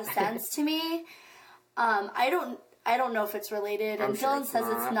makes a lot of sense to me. I don't know if it's related, and Dylan says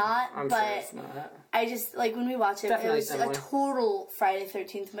it's not, I'm but sure it's not. I just, like, when we watch it, Definitely it was similar. a total Friday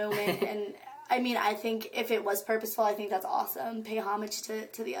 13th moment, and I mean, I think if it was purposeful, I think that's awesome. Pay homage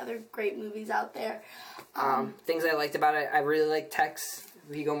to the other great movies out there. Things I liked about it, I really liked Tex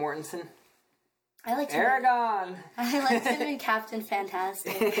Viggo Mortensen. I liked him. Aragon! I liked him in Captain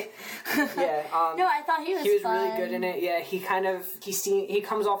Fantastic. Yeah. No, I thought he was fun. Really good in it. Yeah, he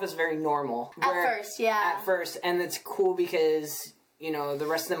comes off as very normal. At first, and it's cool because, you know, the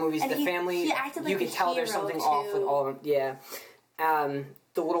rest of the movies, And the family, he acted like you can a tell there's hero, something too. off with all of them. Yeah.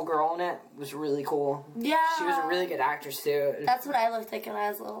 The little girl in it was really cool. Yeah. She was a really good actress, too. That's what I looked like when I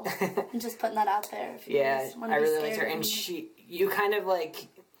was little. I'm just putting that out there. If you Yeah, guys wanna I be really liked her. scared And of me. you kind of like...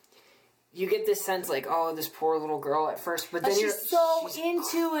 You get this sense like, oh, this poor little girl at first, but then she's so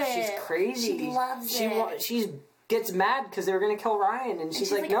into it. She's crazy. She loves it. She gets mad because they were gonna kill Ryan, and she's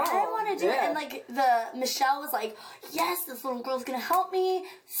like, no, I want to do it. Yeah. And like Michelle was like, yes, this little girl's gonna help me,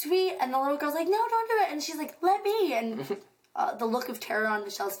 sweet. And the little girl's like, no, don't do it. And she's like, let me. And the look of terror on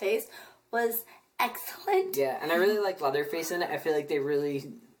Michelle's face was excellent. Yeah, and I really liked Leatherface in it. I feel like they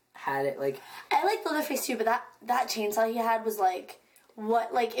really had it like I like Leatherface too, but that chainsaw he had was like.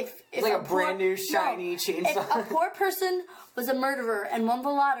 What, like, if like a brand new shiny chainsaw. If a poor person was a murderer and won the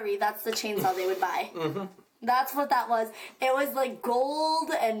lottery, that's the chainsaw they would buy. Mm-hmm. That's what that was. It was like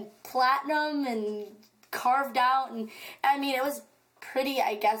gold and platinum and carved out, and I mean, it was pretty,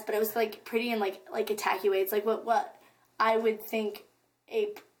 I guess, but it was like pretty in like a tacky way. It's like what I would think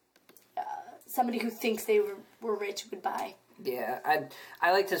somebody who thinks they were rich would buy. Yeah,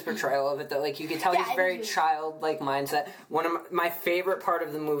 I liked his portrayal of it though. Like you could tell he's very childlike mindset. One of my favorite part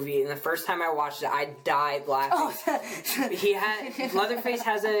of the movie, and the first time I watched it, I died laughing. Leatherface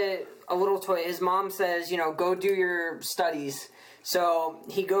has a little toy. His mom says, you know, go do your studies. So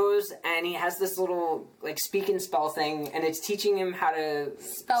he goes and he has this little like speak and spell thing, and it's teaching him how to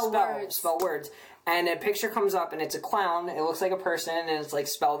spell words. And a picture comes up, and it's a clown. It looks like a person, and it's like,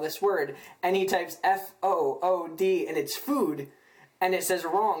 spell this word. And he types F-O-O-D, and it's food. And it says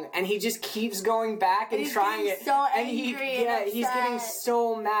wrong. And he just keeps going back and trying it. So and angry he's getting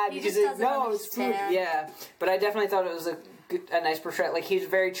so mad because he's like, no, it's food. Yeah. But I definitely thought it was a nice portrayal. Like, he's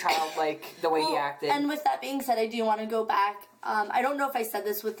very childlike the way he acted. And with that being said, I do want to go back. I don't know if I said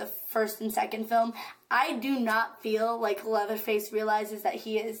this with the first and second film. I do not feel like Leatherface realizes that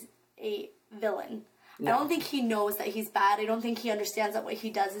he is a villain. No. I don't think he knows that he's bad. I don't think he understands that what he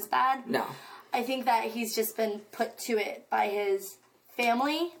does is bad. No. I think that he's just been put to it by his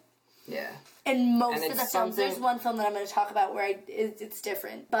family. Yeah. In most And of the it's films, there's something- one film that I'm going to talk about where it's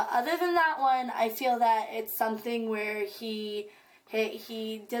different. But other than that one, I feel that it's something where he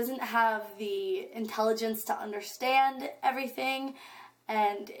doesn't have the intelligence to understand everything,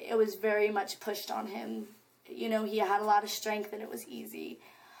 and it was very much pushed on him. You know, he had a lot of strength and it was easy.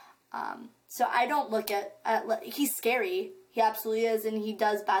 So I don't look at he's scary. He absolutely is, and he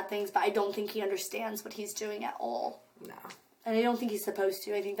does bad things, but I don't think he understands what he's doing at all. No. And I don't think he's supposed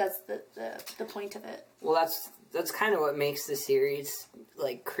to. I think that's the point of it. Well, that's kind of what makes the series,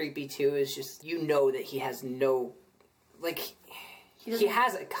 like, creepy, too, is just, you know that he has no, like, he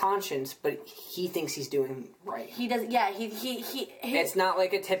has a conscience, but he thinks he's doing right. He doesn't, yeah, he It's not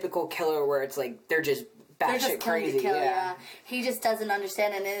like a typical killer where it's like, they're just they're just batshit killing crazy. to kill, yeah. He just doesn't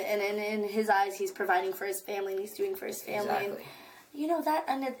understand, and in his eyes, he's providing for his family, and he's doing for his family. Exactly. And, you know, that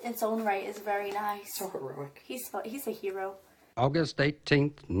in its own right is very nice. So heroic. He's a hero. August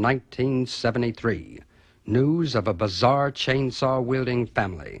 18th, 1973. News of a bizarre chainsaw-wielding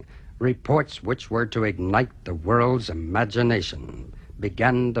family, reports which were to ignite the world's imagination,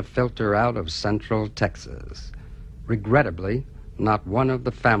 began to filter out of Central Texas. Regrettably, not one of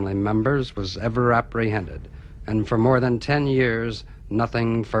the family members was ever apprehended, and for more than 10 years,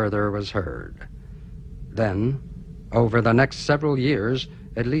 nothing further was heard. Then, over the next several years,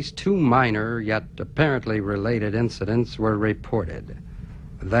 at least 2 minor, yet apparently related incidents were reported.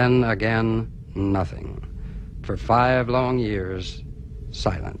 Then again, nothing. For 5 long years,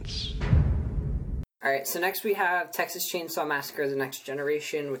 silence. Alright, so next we have Texas Chainsaw Massacre: The Next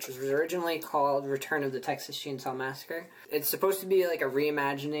Generation, which was originally called Return of the Texas Chainsaw Massacre. It's supposed to be like a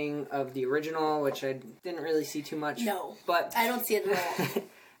reimagining of the original, which I didn't really see too much. No, but I don't see it at all.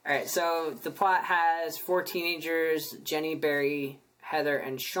 Alright, so the plot has 4 teenagers, Jenny, Barry, Heather,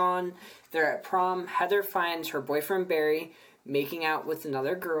 and Sean. They're at prom. Heather finds her boyfriend Barry making out with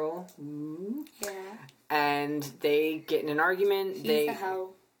another girl. Ooh. Yeah. And they get in an argument. He's a hoe.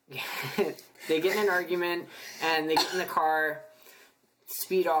 They get in an argument, and they get in the car,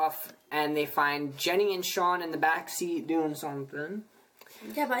 speed off, and they find Jenny and Sean in the back seat doing something.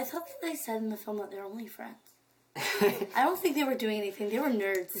 Yeah, but I thought that they said in the film that they're only friends. I don't think they were doing anything. They were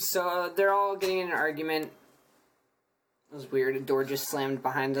nerds. So they're all getting in an argument. It was weird. A door just slammed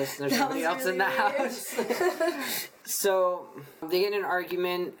behind us, and there's somebody else in the house. So they get in an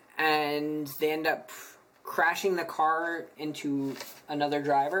argument, and they end up crashing the car into another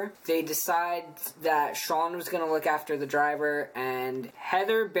driver. They decide that Sean was going to look after the driver, and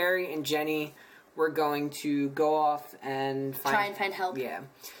Heather, Barry, and Jenny were going to go off and Try and find help. Yeah.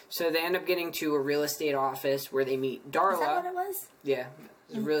 So they end up getting to a real estate office where they meet Darla. Is that what it was? Yeah.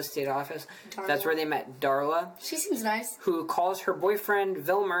 It was a real estate office. Darla. That's where they met Darla, She seems nice. who calls her boyfriend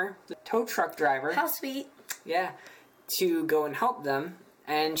Vilmer, the tow truck driver. How sweet. Yeah. To go and help them.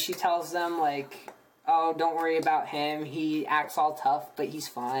 And she tells them, like, oh, don't worry about him. He acts all tough, but he's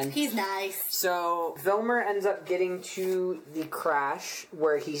fine. He's nice. So Vilmer ends up getting to the crash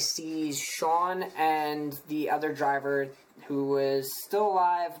where he sees Sean and the other driver who was still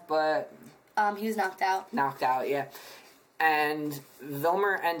alive, but He was knocked out. knocked out, yeah. And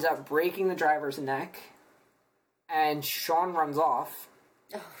Vilmer ends up breaking the driver's neck, and Sean runs off.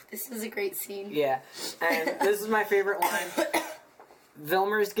 Oh, this is a great scene. Yeah. And this is my favorite line.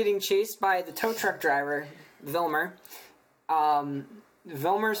 Vilmer's getting chased by the tow truck driver, Vilmer.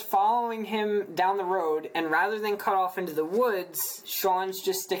 Vilmer's following him down the road, and rather than cut off into the woods, Sean's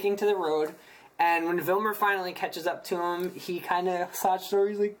just sticking to the road. And when Vilmer finally catches up to him, he kind of slouched over.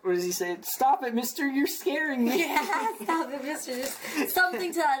 He's like, what does he say? Stop it, mister, you're scaring me. Yeah, stop it, mister. Just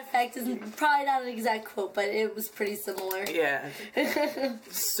something to that effect. Is probably not an exact quote, but it was pretty similar. Yeah.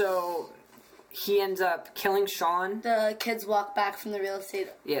 So he ends up killing Sean. The kids walk back from the real estate.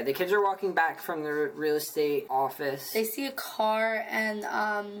 Yeah, the kids are walking back from the real estate office. They see a car,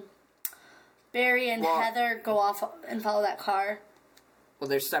 and Barry and Heather go off and follow that car. Well,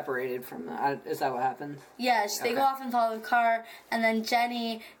 they're separated from that. Is that what happened? Yeah, they go off and follow the car, and then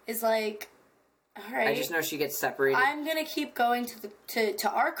Jenny is like, all right. I just know she gets separated. I'm gonna keep going to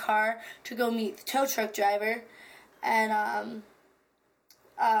our car to go meet the tow truck driver, and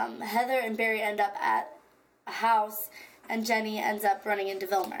Heather and Barry end up at a house, and Jenny ends up running into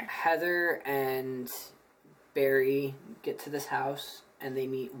Vilmer. Heather and Barry get to this house, and they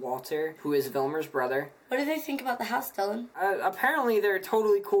meet Walter, who is Vilmer's brother. What do they think about the house, Dylan? Apparently, they're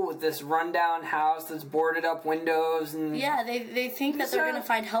totally cool with this rundown house that's boarded up windows and. Yeah, they think that they're gonna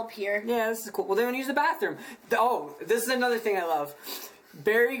find help here. Yeah, this is cool. Well, they want to use the bathroom. Oh, this is another thing I love.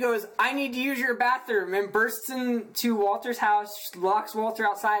 Barry goes, I need to use your bathroom, and bursts into Walter's house, locks Walter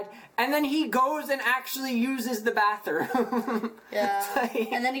outside, and then he goes and actually uses the bathroom. Yeah.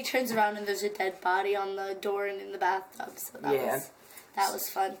 Like, And then he turns around and there's a dead body on the door and in the bathtub. So that was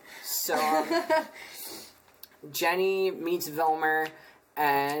fun. so Jenny meets Vilmer,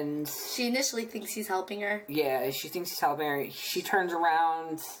 and She initially thinks he's helping her. yeah, she thinks he's helping her. She turns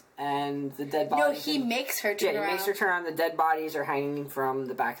around, and the dead No, bodies... he makes her turn Yeah, around. he makes her turn around. The dead bodies are hanging from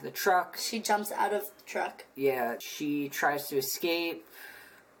the back of the truck. She jumps out of the truck Yeah, she tries to escape.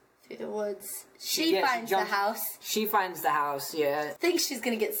 through the woods. She finds the house. She finds the house, yeah. Thinks she's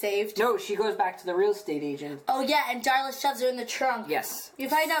gonna get saved. No, she goes back to the real estate agent. Oh yeah, and Darla shoves her in the trunk. Yes. You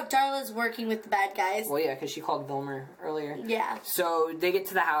find out Darla's working with the bad guys. Well, yeah, because she called Vilmer earlier. Yeah. So they get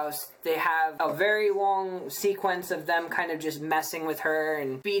to the house. They have a very long sequence of them kind of just messing with her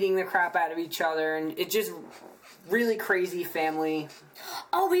and beating the crap out of each other. And it just really crazy family.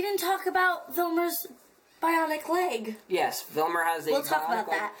 Oh, we didn't talk about Vilmer's bionic leg. Yes, Vilmer has a... We'll talk about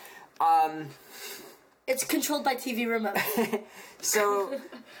that. It's controlled by TV remote. So,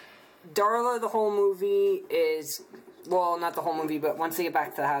 Darla, the whole movie is... Well, not the whole movie, but once they get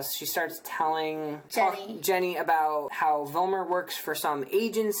back to the house, she starts telling Jenny about how Vilmer works for some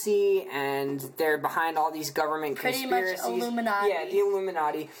agency, and they're behind all these government Pretty much conspiracies. Illuminati. Yeah, the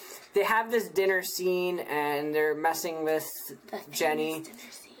Illuminati. They have this dinner scene, and they're messing with Jenny.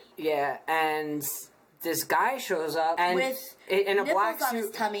 Yeah, and this guy shows up and With in a black nipples on suit. his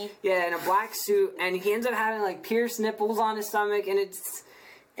tummy. Yeah, in a black suit, and he ends up having like pierced nipples on his stomach, and it's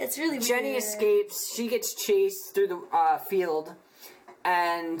It's really Jenny weird. escapes. She gets chased through the field,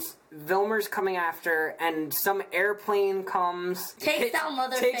 and Vilmer's coming after, and some airplane comes, Takes down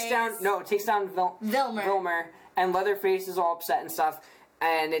Leatherface. Takes down Vilmer, and Leatherface is all upset and stuff.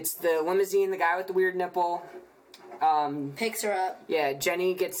 And it's the limousine, the guy with the weird nipple. Picks her up. Yeah,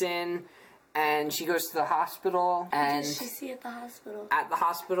 Jenny gets in, and she goes to the hospital, Who and does she see at the hospital? at the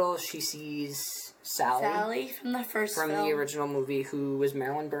hospital she sees Sally from the first from film. the original movie, who was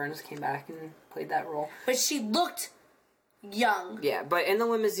Marilyn Burns, came back and played that role. But she looked young. Yeah, but in the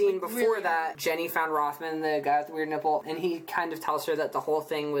limousine before really that, Jenny found Rothman, the guy with the weird nipple, and he kind of tells her that the whole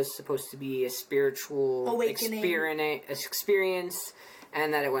thing was supposed to be a spiritual Awakening. experience,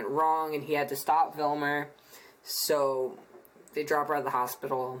 and that it went wrong, and he had to stop Vilmer. So they drop her out of the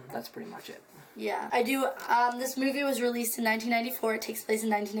hospital. That's pretty much it. Yeah, I do. This movie was released in 1994. It takes place in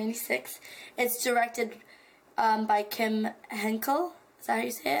 1996. It's directed by Kim Henkel. Is that how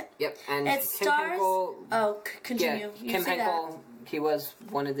you say it? Yep, and It Kim stars. Henkel, Continue. yeah, You Kim say Henkel, he was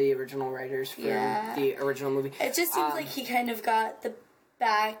one of the original writers for Yeah. the original movie. That. It just seems like he kind of got the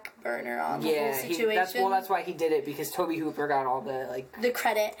back burner on the whole Yeah, situation. that's why he did it, because Toby Hooper got all the the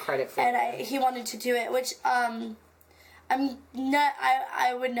credit for and it. he wanted to do it, which I'm not.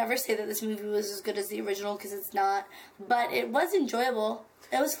 I would never say that this movie was as good as the original, because it's not. But it was enjoyable.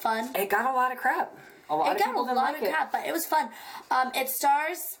 It was fun. It got a lot of crap. A lot It of got people a didn't lot like of it. crap, but it was fun. It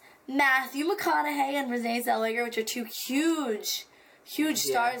stars Matthew McConaughey and Renee Zellweger, which are two huge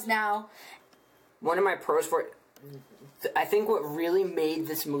stars now. One of my pros for it, I think what really made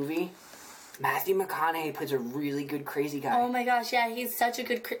this movie, Matthew McConaughey plays a really good crazy guy. Oh my gosh, yeah, he's such a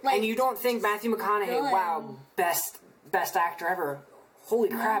good and you don't think Matthew McConaughey, villain. wow, best actor ever. Holy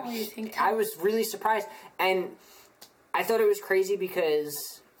crap. you think I was really surprised. And I thought it was crazy because,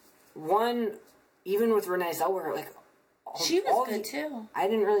 one, even with Renee Zellweger, like, She was good too. I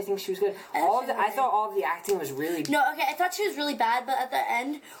didn't really think she was good. I thought all of the acting was really... No, okay, I thought she was really bad, but at the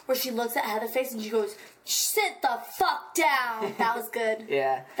end, where she looks at Heatherface and she goes, "Sit the fuck down," that was good.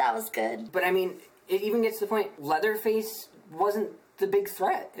 Yeah. That was good. But I mean, it even gets to the point, Leatherface wasn't the big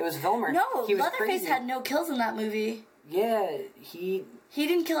threat. It was Vilmer. No, He was Leatherface crazy. had no kills in that movie. Yeah, he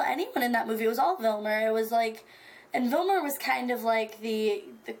didn't kill anyone in that movie. It was all Vilmer. It was like, and Vilmer was kind of like the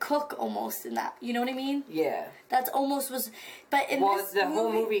cook almost in that. You know what I mean? Yeah. That's almost was, but in Well, this the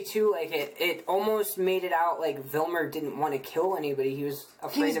whole movie too, like it almost made it out like Vilmer didn't want to kill anybody. He was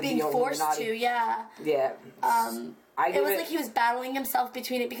afraid he was of being the forced Illuminati. to. Yeah. Yeah. It was like he was battling himself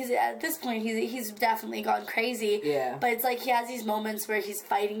between it, because at this point he's definitely gone crazy. Yeah. But it's like he has these moments where he's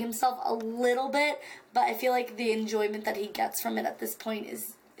fighting himself a little bit, but I feel like the enjoyment that he gets from it at this point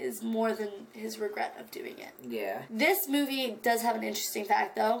is more than his regret of doing it. Yeah. This movie does have an interesting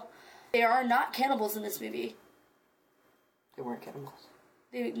fact, though. There are not cannibals in this movie. They weren't cannibals.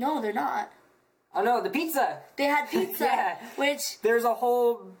 No, they're not. Oh no, the pizza! They had pizza, Yeah. which... There's a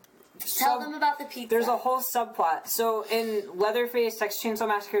whole... Tell them about the pizza. There's a whole subplot. So in Leatherface, Texas Chainsaw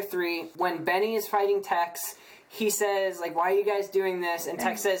Massacre 3, when Benny is fighting Tex, he says, like, "Why are you guys doing this?" And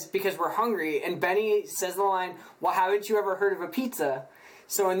Tex says, "Because we're hungry." And Benny says the line, "Well, haven't you ever heard of a pizza?"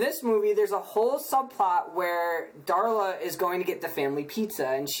 So in this movie, there's a whole subplot where Darla is going to get the family pizza,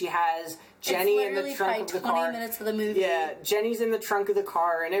 and she has Jenny in the trunk of the car. 20 minutes of the movie. Yeah, Jenny's in the trunk of the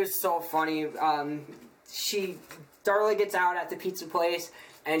car, and it was so funny. Darla gets out at the pizza place,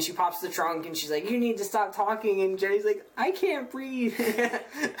 and she pops the trunk, and she's like, "You need to stop talking." And Jenny's like, "I can't breathe."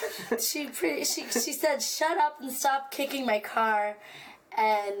 She said, "Shut up and stop kicking my car."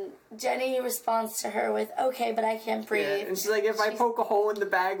 And Jenny responds to her with, "Okay, but I can't breathe." Yeah, and she's like, "If I poke a hole in the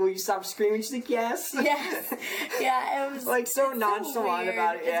bag, will you stop screaming?" She's like, "Yes." Yes. Yeah, it was like so nonchalant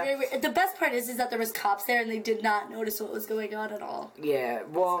about it. Yeah. It's very weird. The best part is that there was cops there and they did not notice what was going on at all. Yeah,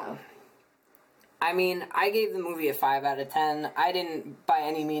 well, so. I mean, I gave the movie a 5 out of 10. I didn't by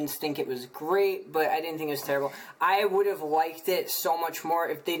any means think it was great, but I didn't think it was terrible. I would have liked it so much more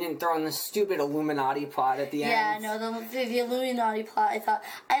if they didn't throw in the stupid Illuminati plot at the end. Yeah, no, the Illuminati plot,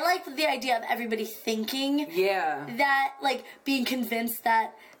 I liked the idea of everybody thinking that, like, being convinced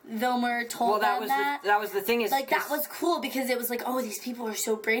that Vilmer told them that. That was the thing. Like, that was cool because it was like, oh, these people are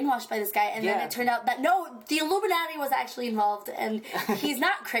so brainwashed by this guy. And then it turned out that, no, the Illuminati was actually involved and he's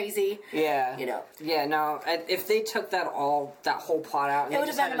not crazy. Yeah. You know. Yeah, no, if they took that whole plot out. It would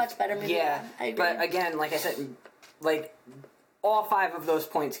have been a much better movie. Yeah, I agree. But again, like I said, like, all 5 of those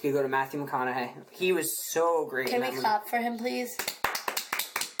points could go to Matthew McConaughey. He was so great. Can we clap for him, please?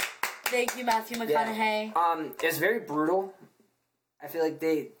 Thank you, Matthew McConaughey. Yeah. It's very brutal. I feel like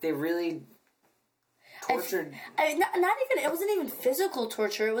they really tortured. I mean, not even. It wasn't even physical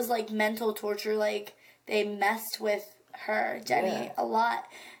torture. It was like mental torture. Like they messed with her, Jenny, a lot.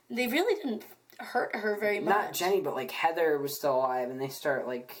 They really didn't hurt her very much. Not Jenny, but like Heather was still alive, and they start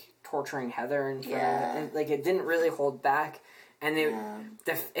like torturing Heather in front of it. And like it didn't really hold back, and it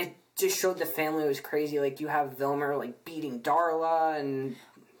just showed the family was crazy. Like you have Vilmer like beating Darla and.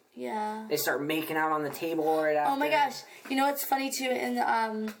 Yeah. They start making out on the table right after. Oh my gosh! You know what's funny too in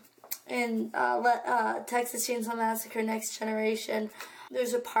Texas Chainsaw Massacre: Next Generation,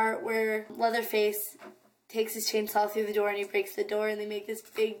 there's a part where Leatherface takes his chainsaw through the door and he breaks the door and they make this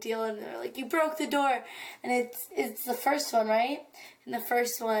big deal and they're like, "You broke the door," and it's the first one, right? In the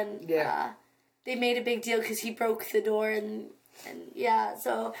first one, they made a big deal because he broke the door and yeah,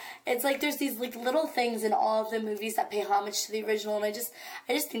 so it's like there's these like little things in all of the movies that pay homage to the original, and I just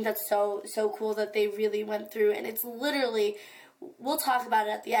think that's so cool that they really went through, and it's literally, we'll talk about it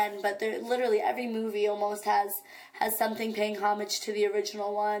at the end, but they're literally every movie almost has something paying homage to the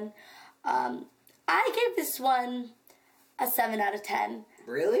original one. I gave this one a 7 out of 10.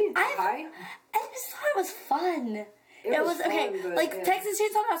 Really? I just thought it was fun. It was fun, okay. Like Texas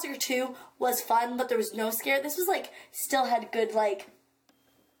Chainsaw Massacre 2 was fun, but there was no scare. This was like still had good like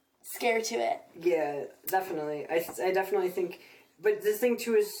scare to it. Yeah, definitely. I definitely think, but the thing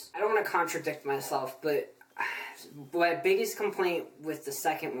too is I don't want to contradict myself, but my biggest complaint with the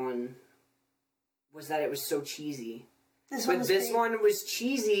second one was that it was so cheesy. This one was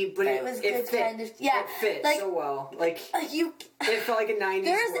cheesy, but it fit. Kind of, it fit like, so well. Like it felt like a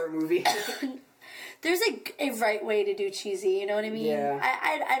 90s horror movie. There's a right way to do cheesy, you know what I mean? Yeah.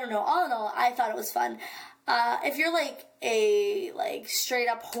 I don't know. All in all, I thought it was fun. If you're like a straight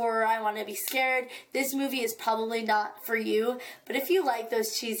up horror, I want to be scared, this movie is probably not for you. But if you like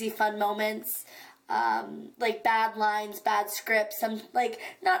those cheesy fun moments, like bad lines, bad scripts, some like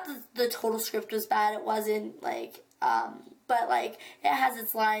not the total script was bad, it wasn't like but like it has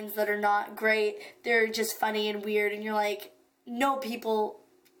its lines that are not great. They're just funny and weird and you're like, no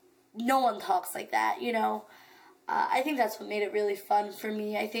one talks like that, you know? I think that's what made it really fun for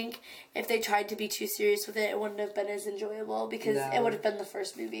me. I think if they tried to be too serious with it, it wouldn't have been as enjoyable because it would have been the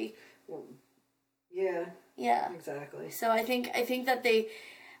first movie. Well, yeah. Yeah. Exactly. So I think that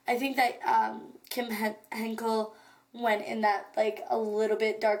Kim Henkel went in that like a little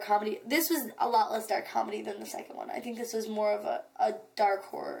bit dark comedy. This was a lot less dark comedy than the second one. I think this was more of a dark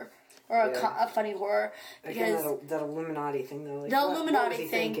horror. Or a funny horror. Because again, that Illuminati thing, though. Like, the Illuminati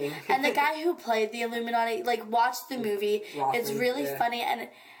thing. And the guy who played the Illuminati, like, watched the movie. Rothman, it's really funny.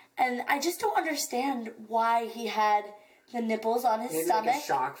 And I just don't understand why he had the nipples on his stomach. Like a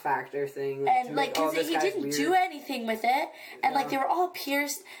shock factor thing. And, like, because he didn't do anything with it. And, like, they were all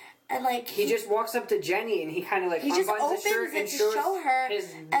pierced. And, like... He just walks up to Jenny and he kind of, like, unbuttons his shirt and shows her.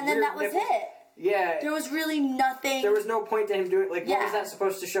 And then that was it. Yeah. There was really nothing. There was no point to him doing it. Like, what was that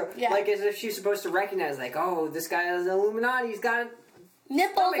supposed to show? Yeah. Like, as if she's supposed to recognize, like, oh, this guy is an Illuminati. He's got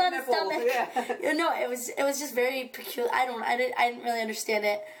nipples on his stomach. Yeah. No, it was just very peculiar. I didn't really understand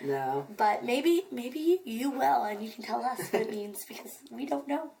it. No. But maybe you will, and you can tell us what it means because we don't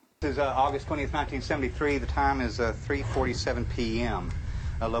know. This is August 20th, 1973. The time is 3:47 p.m.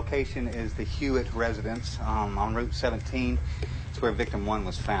 The location is the Hewitt residence on Route 17. It's where victim 1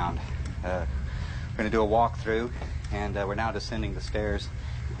 was found. We're going to do a walkthrough, and we're now descending the stairs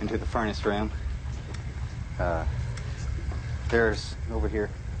into the furnace room. There's, over here,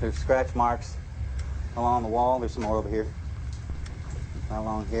 there's scratch marks along the wall. There's some more over here.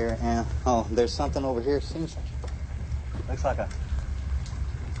 Along here, and, oh, there's something over here. Seems, looks like a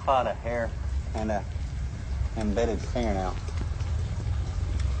cloud of hair and a embedded fingernail.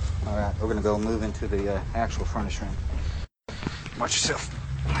 All right, we're gonna go move into the actual furnace room. Watch yourself.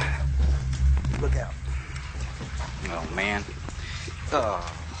 Look out. Oh, man.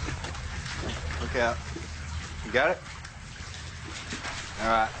 Oh. Look out. You got it? All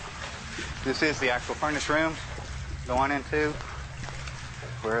right. This is the actual furnace room going into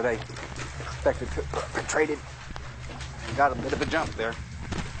where they expected to perpetrated. Got a bit of a jump there.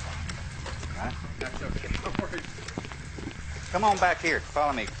 All right. Come on back here.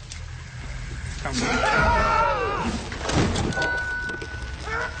 Follow me. Come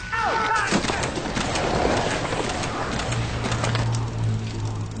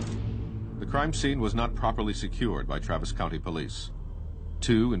The crime scene was not properly secured by Travis County Police.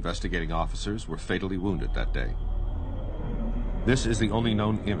 2 investigating officers were fatally wounded that day. This is the only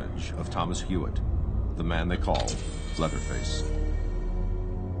known image of Thomas Hewitt, the man they call Leatherface.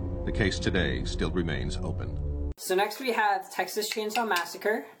 The case today still remains open. So next we have Texas Chainsaw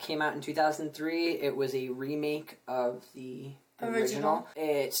Massacre. Came out in 2003. It was a remake of the original.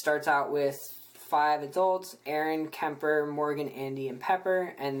 It starts out with 5 adults, Aaron, Kemper, Morgan, Andy, and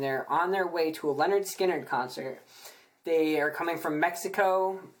Pepper, and they're on their way to a Leonard Skinner concert. They are coming from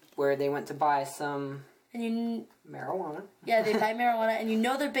Mexico, where they went to buy some marijuana. Yeah, they buy marijuana, and you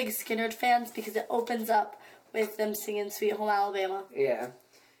know they're big Skynyrd fans because it opens up with them singing Sweet Home Alabama. Yeah.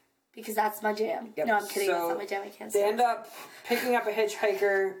 Because that's my jam. Yep. No, I'm kidding. So that's not my jam. I can't they sing. end up picking up a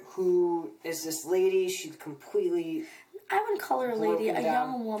hitchhiker who is this lady. She's completely... I wouldn't call her a lady, a down.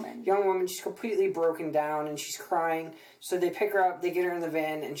 young woman. Young woman, she's completely broken down and she's crying. So they pick her up, they get her in the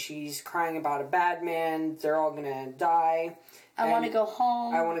van, and she's crying about a bad man. They're all gonna die. I want to go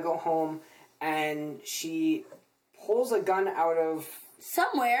home. I want to go home. And she pulls a gun out of...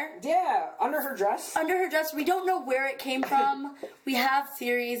 somewhere. Yeah, under her dress. Under her dress. We don't know where it came from. We have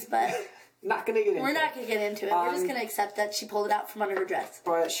theories, but... not gonna get into it. We're not gonna get into it. We're just gonna accept that she pulled it out from under her dress.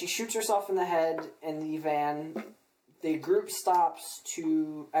 But she shoots herself in the head in the van. The group stops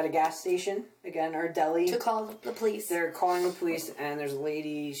at a gas station, again, or deli. To call the police. They're calling the police, and there's a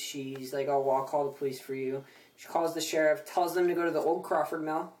lady. She's like, oh, well, I'll call the police for you. She calls the sheriff, tells them to go to the old Crawford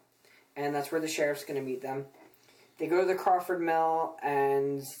Mill, and that's where the sheriff's going to meet them. They go to the Crawford Mill,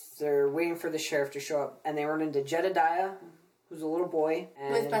 and they're waiting for the sheriff to show up, and they run into Jedediah, who's a little boy.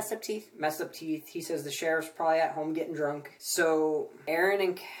 And with messed up teeth. Messed up teeth. He says the sheriff's probably at home getting drunk. So Aaron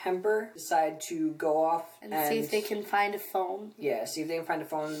and Kemper decide to go off and see if they can find a phone. Yeah, see if they can find a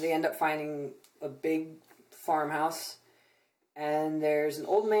phone. They end up finding a big farmhouse. And there's an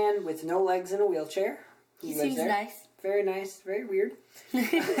old man with no legs in a wheelchair. He seems nice. Very nice. Very weird.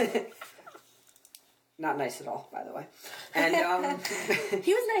 Not nice at all, by the way. And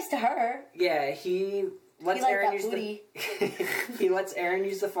he was nice to her. Yeah, he lets Aaron use he lets Aaron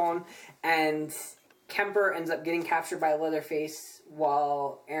use the phone, and Kemper ends up getting captured by Leatherface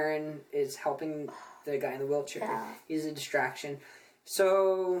while Aaron is helping the guy in the wheelchair. Yeah. He's a distraction.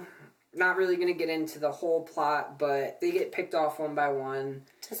 So, not really going to get into the whole plot, but they get picked off one by one.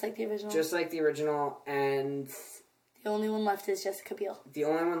 Just like the original. Just like the original, and... the only one left is Jessica Biel. The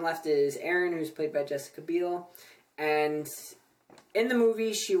only one left is Aaron, who's played by Jessica Biel. And in the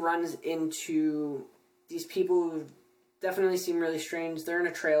movie, she runs into these people who definitely seem really strange. They're in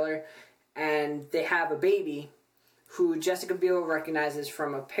a trailer, and they have a baby who Jessica Biel recognizes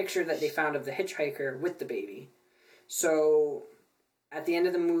from a picture that they found of the hitchhiker with the baby. So, at the end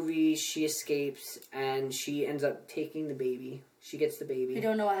of the movie, she escapes, and she ends up taking the baby. She gets the baby. We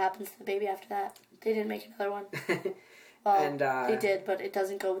don't know what happens to the baby after that. They didn't make another one. Well, and, they did, but it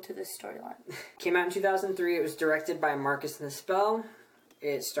doesn't go to this storyline. Came out in 2003. It was directed by Marcus Nispel.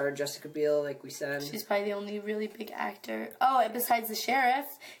 It starred Jessica Biel, like we said. She's probably the only really big actor. Oh, and besides the sheriff,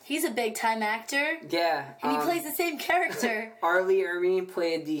 he's a big-time actor. Yeah. And he plays the same character. R. Lee Ermey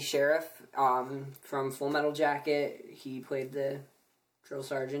played the sheriff from Full Metal Jacket. He played the drill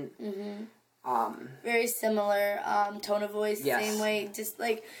sergeant. Mm-hmm. Very similar tone of voice, yes. Same way, just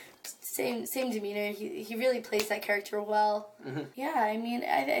like... Same demeanor. He really plays that character well. Mm-hmm. Yeah, I mean,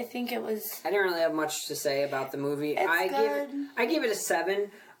 I think it was... I didn't really have much to say about the movie. I gave it a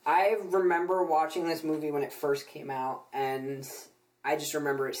 7. I remember watching this movie when it first came out, and I just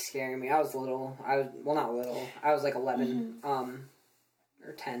remember it scaring me. I was little. Not little. I was like 11. Mm-hmm.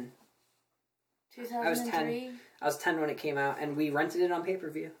 or 10. 2003. I was 10 when it came out, and we rented it on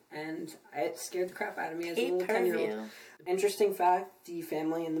pay-per-view, and it scared the crap out of me as a little 10-year-old. Interesting fact, the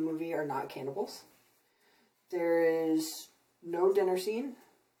family in the movie are not cannibals. There is no dinner scene.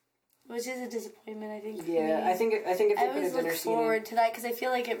 Which is a disappointment, I think. Yeah, I think if they put a dinner scene, I always look forward to that because I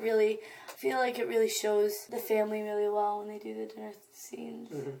feel like it really shows the family really well when they do the dinner scenes.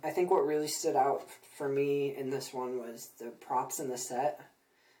 Mm-hmm. I think what really stood out for me in this one was the props in the set.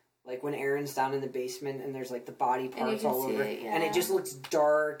 Like when Aaron's down in the basement and there's like the body parts all over, and it just looks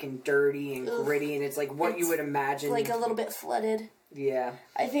dark and dirty and gritty, and it's like what you would imagine, like a little bit flooded. Yeah,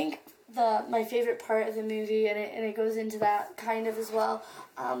 I think my favorite part of the movie, and it goes into that kind of as well,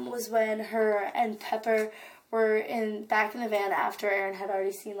 was when her and Pepper were back in the van after Aaron had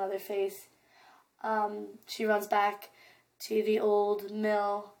already seen Leatherface. She runs back to the old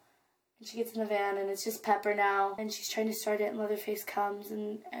mill. She gets in the van, and it's just Pepper now, and she's trying to start it, and Leatherface comes,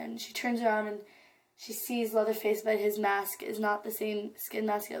 and she turns around, and she sees Leatherface, but his mask is not the same skin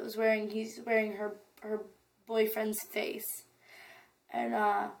mask that was wearing. He's wearing her boyfriend's face. And,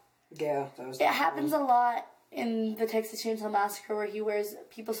 yeah, that was... It happens a lot in the Texas Chainsaw Massacre where he wears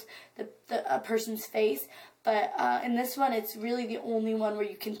a person's face, but in this one, it's really the only one where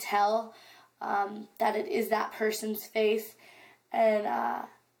you can tell that it is that person's face, and,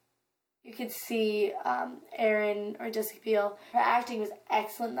 you could see Erin or Jessica Biel. Her acting was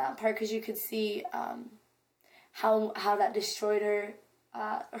excellent in that part because you could see how that destroyed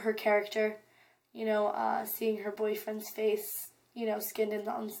her character. You know, seeing her boyfriend's face, you know, skinned in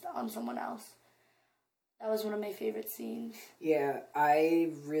on someone else. That was one of my favorite scenes. Yeah,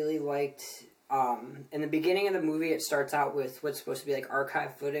 I really liked. In the beginning of the movie, it starts out with what's supposed to be like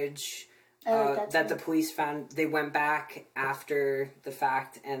archive footage. That the police found. They went back after the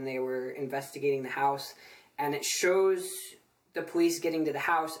fact and they were investigating the house, and it shows the police getting to the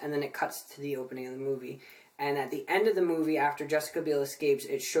house, and then it cuts to the opening of the movie. And at the end of the movie, after Jessica Biel escapes,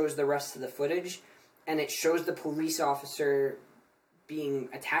 it shows the rest of the footage, and it shows the police officer being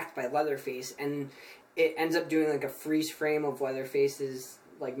attacked by Leatherface, and it ends up doing like a freeze frame of Leatherface's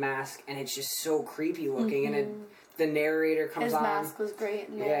like mask, and it's just so creepy looking, and the narrator comes on. His mask was great.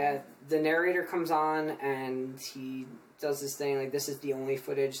 Yeah, the narrator comes on and he does this thing like, this is the only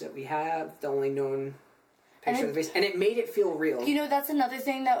footage that we have, the only known picture of the face, and it made it feel real. You know, that's another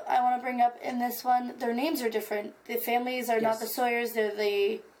thing that I want to bring up in this one. Their names are different. The families are not the Sawyers, they're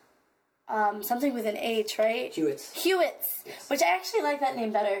the something with an H, right? Hewitts. Yes. Which I actually like that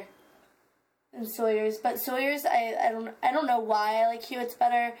name better than Sawyers, but Sawyers, I don't know why I like Hewitts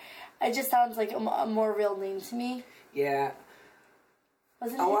better. It just sounds like a more real name to me. Yeah.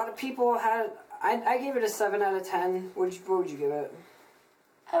 Wasn't a lot of people had... I gave it a 7 out of 10. What would you give it?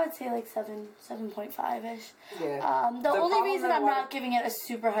 I would say like 7.5-ish. Yeah. The only reason I'm not giving it a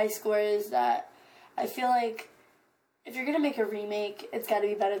super high score is that I feel like if you're going to make a remake, it's got to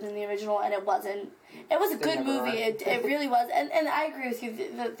be better than the original, and it wasn't. It was a good movie. It really was. And I agree with you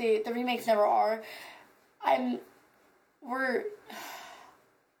that the remakes never are. I'm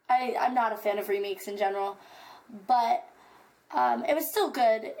not a fan of remakes in general, but it was still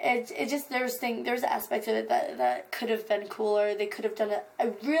good. It just there's aspects of it that could have been cooler. They could have done it.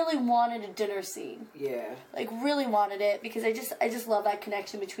 I really wanted a dinner scene. Yeah. Like really wanted it because I just love that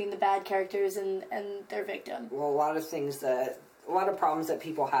connection between the bad characters and their victim. Well, a lot of problems that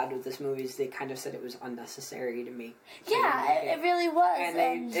people had with this movie is they kind of said it was unnecessary to make. Yeah, it really was.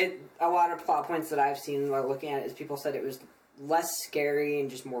 And a lot of plot points that I've seen while looking at it is people said it was less scary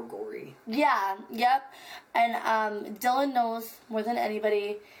and just more gory. Yeah, yep. And Dylan knows more than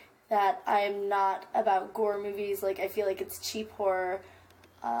anybody that I'm not about gore movies. Like, I feel like it's cheap horror.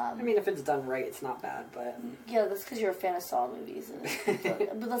 I mean, if it's done right, it's not bad, but... Yeah, that's because you're a fan of Saw movies.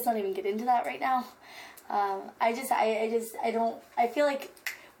 But let's not even get into that right now. I feel like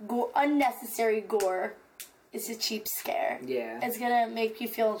unnecessary gore is a cheap scare. Yeah. It's gonna make you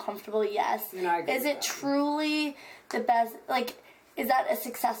feel uncomfortable, yes. No, I agree is it truly the best, like, is that a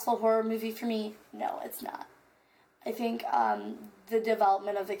successful horror movie for me? No, it's not. I think the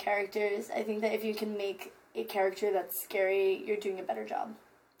development of the characters, I think that if you can make a character that's scary, you're doing a better job.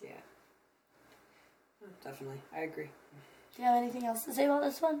 Yeah. Definitely. I agree. Do you have anything else to say about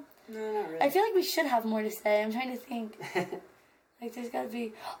this one? No, not really. I feel like we should have more to say. I'm trying to think. Like, there's gotta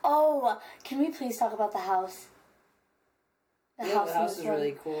be... Oh, can we please talk about the house? The house is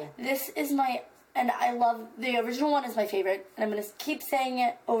really cool. This is my... And I love... The original one is my favorite. And I'm gonna keep saying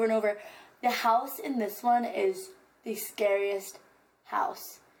it over and over. The house in this one is the scariest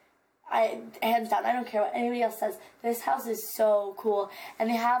house. hands down, I don't care what anybody else says, this house is so cool. And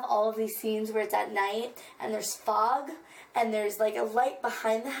they have all of these scenes where it's at night and there's fog and there's like a light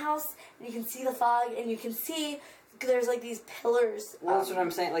behind the house and you can see the fog and you can see there's like these pillars. Well, that's what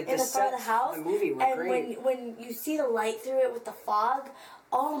I'm saying. Like in the front of the house, the movie were and great. when you see the light through it with the fog,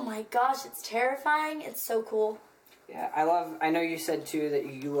 oh my gosh, it's terrifying. It's so cool. Yeah, I know you said too that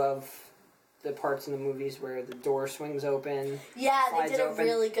you love the parts in the movies where the door swings open. Yeah, they slides did it open.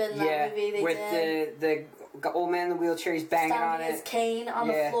 really good in that movie. They with did. the old man in the wheelchair, he's banging on Stomping his it. cane on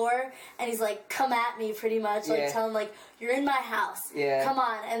the floor, and he's like, "Come at me," pretty much, like telling like, "You're in my house. Yeah. Come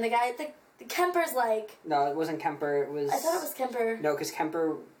on." And the guy, the Kemper's like, No, it wasn't Kemper. It was. I thought it was Kemper. No, because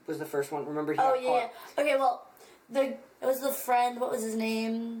Kemper was the first one. Remember, he Oh got yeah. caught. Okay, well, it was the friend. What was his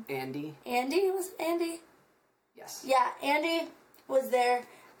name? Andy. Andy, was it Andy? Yes. Yeah, Andy was there,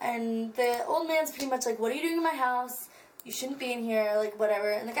 and the old man's pretty much like, "What are you doing in my house? You shouldn't be in here, like, whatever."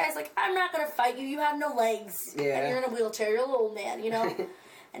 And the guy's like, "I'm not gonna fight you. You have no legs. Yeah. And you're in a wheelchair. You're an old man, you know?"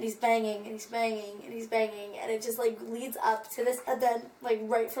 And he's banging, and he's banging, and he's banging, and it just, like, leads up to this, and then, like,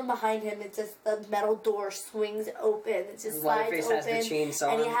 right from behind him, it's just, the metal door swings open. It just slides Leatherface open. has the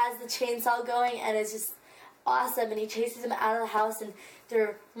chainsaw. And he has the chainsaw going, and it's just awesome. And he chases him out of the house, and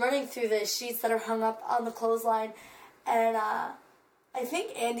they're running through the sheets that are hung up on the clothesline. And I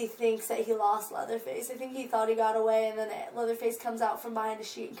think Andy thinks that he lost Leatherface. I think he thought he got away, and then Leatherface comes out from behind a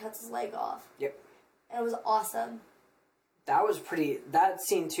sheet and cuts his leg off. Yep. And it was awesome. That was pretty. That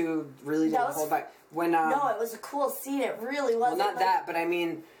scene too really didn't hold back. When no, it was a cool scene. It really was. Well, not that, but I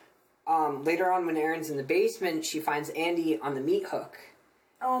mean, later on when Erin's in the basement, she finds Andy on the meat hook.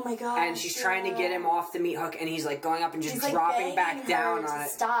 Oh my god! And she's trying to get him off the meat hook, and he's like going up and just He's, like, dropping back begging down her on to it.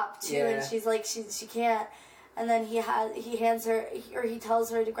 Stop too, and she's like she can't. And then he hands her, or he tells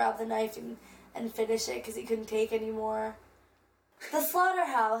her to grab the knife and finish it because he couldn't take anymore. The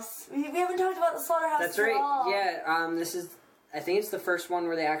slaughterhouse. We haven't talked about the slaughterhouse. That's at right. all. Yeah. This is. I think it's the first one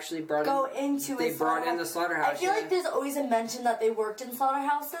where they actually brought They brought in the slaughterhouse. I feel like there's always a mention that they worked in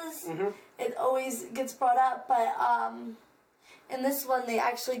slaughterhouses. Mm-hmm. It always gets brought up, but in this one they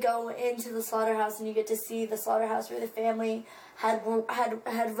actually go into the slaughterhouse and you get to see the slaughterhouse where the family had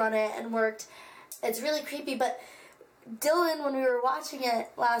run it and worked. It's really creepy, but Dylan, when we were watching it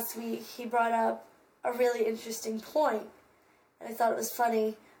last week, he brought up a really interesting point, and I thought it was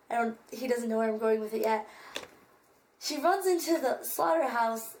funny. He doesn't know where I'm going with it yet. She runs into the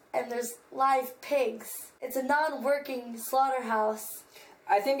slaughterhouse, and there's live pigs. It's a non-working slaughterhouse.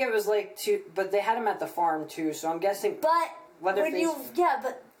 I think it was like but they had him at the farm too, so I'm guessing. But Leatherface.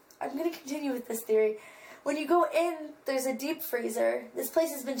 but I'm gonna continue with this theory. When you go in, there's a deep freezer. This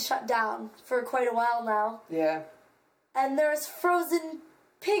place has been shut down for quite a while now. Yeah. And there's frozen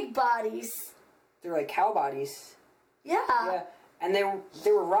pig bodies. They're like cow bodies. Yeah. Yeah. And they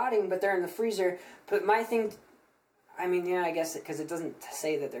were rotting, but they're in the freezer. But my thing, I mean, yeah, I guess because it doesn't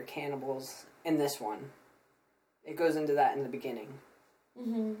say that they're cannibals in this one. It goes into that in the beginning.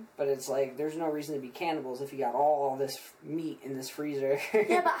 Mm-hmm. But it's like, there's no reason to be cannibals if you got all this meat in this freezer.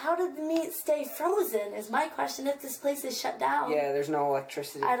 Yeah, but how did the meat stay frozen is my question if this place is shut down. Yeah, there's no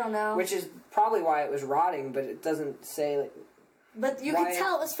electricity. I don't know. Which is probably why it was rotting, but it doesn't say, like... But you could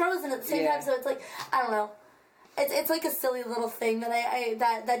tell it was frozen at the same time, so it's like, I don't know. It's like a silly little thing that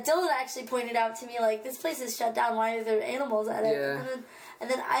that Dylan actually pointed out to me, like, this place is shut down, why are there animals at it? Yeah.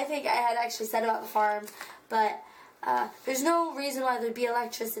 And then I think I had actually said about the farm, but there's no reason why there'd be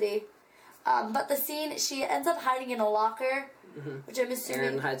electricity. But the scene, she ends up hiding in a locker, which I'm assuming...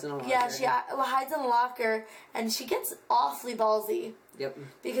 Erin hides in a locker. Yeah, she hides in a locker, and she gets awfully ballsy. Yep.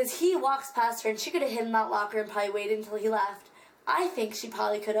 Because he walks past her, and she could have hid in that locker and probably waited until he left. I think she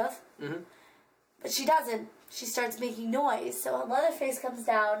probably could have. Mm-hmm. But she doesn't. She starts making noise. So Leatherface comes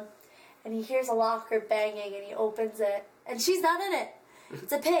down, and he hears a locker banging, and he opens it. And she's not in it.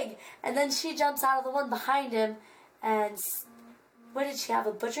 It's a pig. And then she jumps out of the one behind him, and what did she have,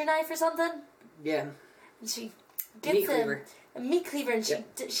 a butcher knife or something? Yeah. And she gets a meat cleaver, and she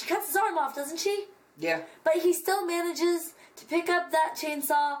cuts his arm off, doesn't she? Yeah. But he still manages to pick up that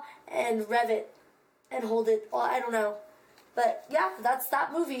chainsaw and rev it and hold it. Well, I don't know. But yeah, that's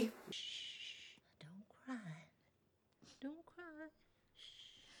that movie. Shh, don't cry. Don't cry.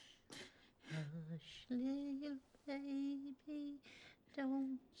 Shh. Hush, little baby,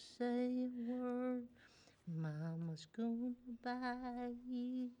 don't say a word. Mama's gonna buy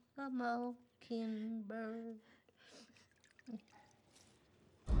you a mockingbird.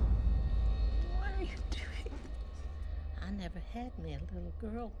 What are you doing? I never had me a little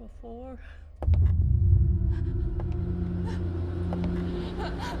girl before.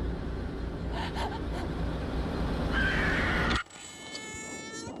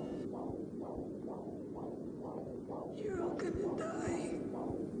 You're all gonna die.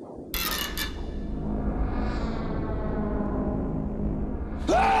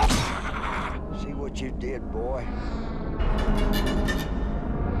 See what you did, boy.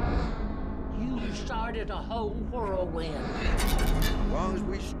 You started a whole whirlwind. As long as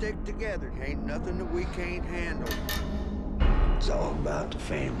we stick together, ain't nothing that we can't handle. It's all about the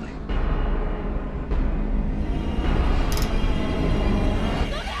family.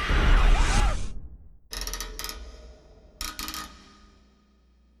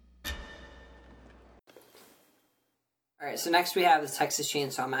 Alright, so next we have the Texas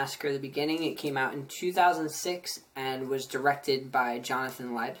Chainsaw Massacre, the beginning. It came out in 2006 and was directed by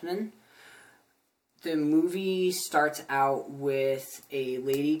Jonathan Liebman. The movie starts out with a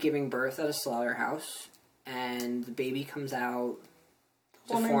lady giving birth at a slaughterhouse, and the baby comes out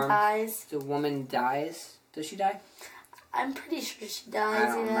Woman deformed. dies. The woman dies. Does she die? I'm pretty sure she dies.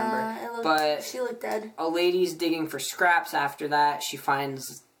 I don't remember. It looked, But she looked dead. a lady's digging for scraps after that. She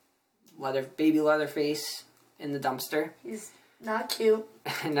finds baby Leatherface in the dumpster. He's not cute.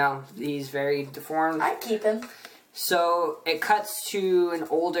 No, he's very deformed. I'd keep him. So it cuts to an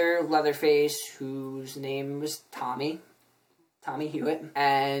older Leatherface whose name was Tommy Hewitt,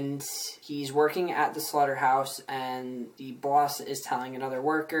 and he's working at the slaughterhouse, and the boss is telling another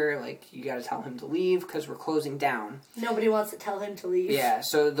worker, like, you gotta tell him to leave because we're closing down. Nobody wants to tell him to leave. Yeah,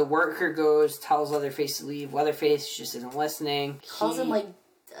 so the worker tells Leatherface to leave. Leatherface just isn't listening. Calls him, like,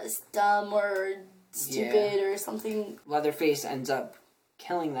 dumb or stupid or something. Leatherface ends up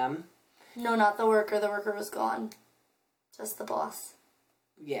killing them. No, not the worker. The worker was gone. Just the boss.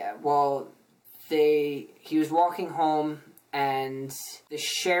 Yeah, well, he was walking home, and the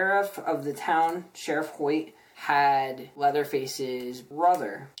sheriff of the town, Sheriff Hoyt, had Leatherface's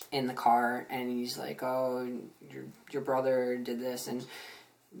brother in the car, and he's like, oh, your brother did this, and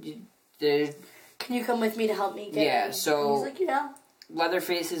can you come with me to help me get Yeah, him? so And he's like, yeah.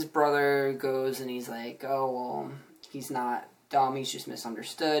 Leatherface's brother goes, and he's like, oh, well, he's not dumb, he's just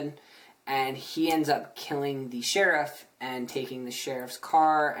misunderstood. And he ends up killing the sheriff and taking the sheriff's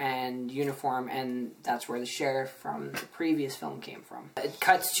car and uniform, and that's where the sheriff from the previous film came from. It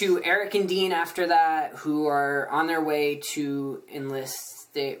cuts to Eric and Dean after that, who are on their way to enlist.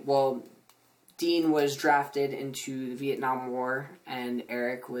 Dean was drafted into the Vietnam War, and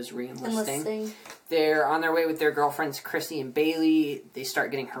Eric was re-enlisting. They're on their way with their girlfriends Chrissy and Bailey. They start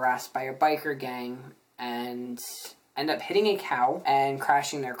getting harassed by a biker gang, and end up hitting a cow and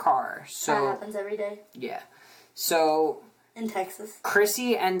crashing their car. So that happens every day. Yeah. So in Texas,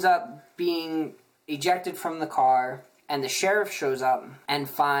 Chrissy ends up being ejected from the car, and the sheriff shows up and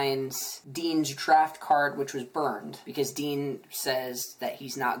finds Dean's draft card, which was burned, because Dean says that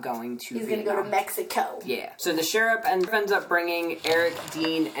he's not going to He's going to go to Mexico. Yeah. So the sheriff ends up bringing Eric,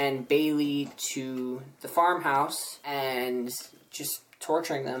 Dean, and Bailey to the farmhouse and just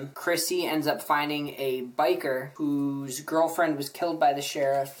torturing them. Chrissy ends up finding a biker whose girlfriend was killed by the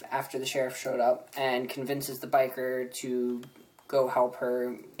sheriff after the sheriff showed up, and convinces the biker to go help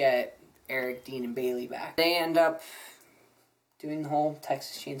her get Eric, Dean, and Bailey back. They end up doing the whole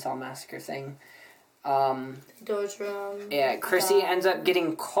Texas Chainsaw Massacre thing. Yeah, Chrissy ends up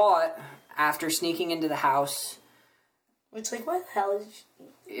getting caught after sneaking into the house. Which, like, what the hell is...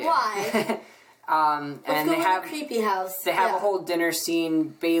 Yeah. Why? And they have a creepy house. They have a whole dinner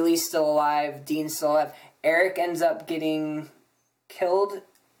scene. Bailey's still alive. Dean's still alive. Eric ends up getting killed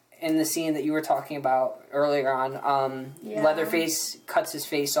in the scene that you were talking about earlier on. Leatherface cuts his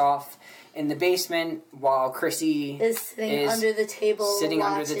face off in the basement while Chrissy is sitting under the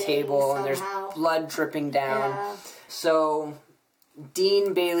table. And there's blood dripping down. Yeah. So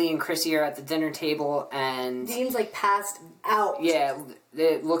Dean, Bailey, and Chrissy are at the dinner table, and Dean's like passed out. Yeah,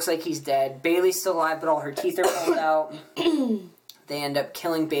 it looks like he's dead. Bailey's still alive, but all her teeth are pulled out. They end up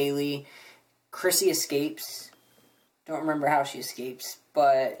killing Bailey. Chrissy escapes. Don't remember how she escapes,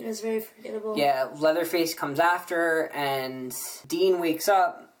 but it was very forgettable. Yeah, Leatherface comes after her, and Dean wakes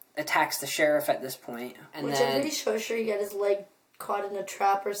up, attacks the sheriff at this point, and Which then I'm pretty sure he got his leg caught in a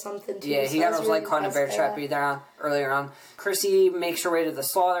trap or something too. Yeah, he got his leg caught in a bear trap earlier on. Chrissy makes her way to the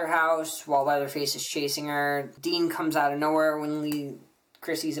slaughterhouse while Leatherface is chasing her. Dean comes out of nowhere when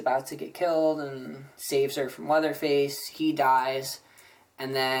Chrissy's about to get killed and saves her from Leatherface. He dies,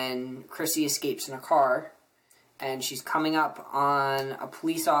 and then Chrissy escapes in a car, and she's coming up on a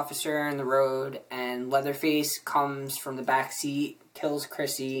police officer in the road, and Leatherface comes from the back seat, kills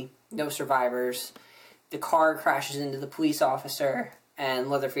Chrissy, no survivors. The car crashes into the police officer, and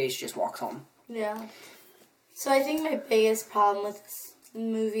Leatherface just walks home. Yeah. So I think my biggest problem with this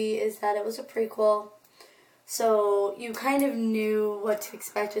movie is that it was a prequel. So you kind of knew what to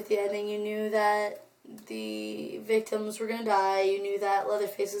expect with the ending. You knew that the victims were gonna die. You knew that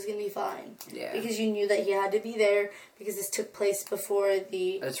Leatherface was gonna be fine. Yeah. Because you knew that he had to be there because this took place before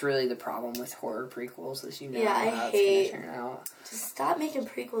the... That's really the problem with horror prequels, is you know Yeah, I how hate- it's gonna turn out. Just stop making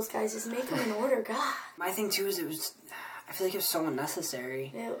prequels, guys. Just make them in order. God. My thing too is I feel like it was so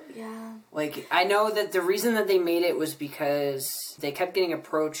unnecessary. Yeah. Like, I know that the reason that they made it was because they kept getting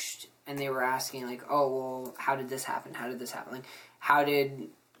approached and they were asking, like, oh, well, how did this happen? How did this happen? Like, how did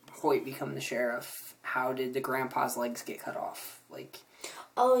Hoyt become the sheriff? How did the grandpa's legs get cut off? Like...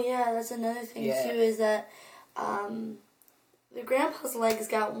 Oh, yeah, that's another thing, Yeah. too, is that the grandpa's legs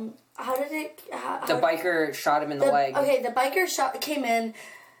got... How did it... The biker shot him in the leg. Okay, the biker came in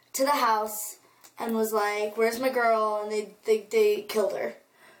to the house and was like, where's my girl? And they killed her.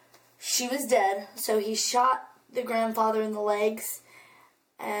 She was dead, so he shot the grandfather in the legs,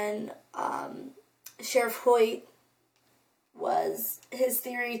 and Sheriff Hoyt his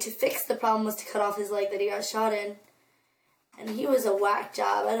theory to fix the problem was to cut off his leg that he got shot in. And he was a whack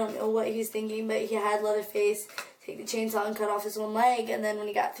job. I don't know what he was thinking, but he had Leatherface take the chainsaw and cut off his one leg, and then when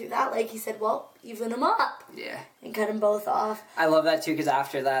he got through that leg, he said, well, even them up. Yeah. And cut them both off. I love that, too, because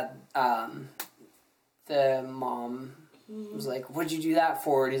after that, the mom was like, what'd you do that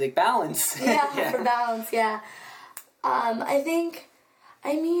for? And he's like, balance. Yeah, for balance, yeah.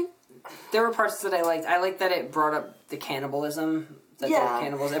 There were parts that I liked. I liked that it brought up the cannibalism. That there were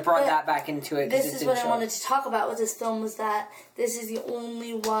cannibals. It brought that back into it. This is what I wanted to talk about with this film, was that this is the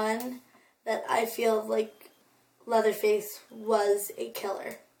only one that I feel like Leatherface was a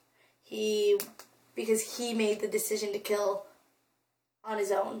killer. Because he made the decision to kill on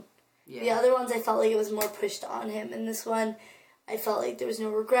his own. Yeah. The other ones I felt like it was more pushed on him. And this one, I felt like there was no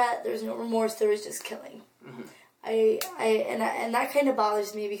regret, there was no remorse, there was just killing. Mm-hmm. And that kind of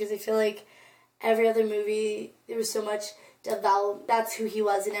bothers me, because I feel like every other movie, there was so much development. That's who he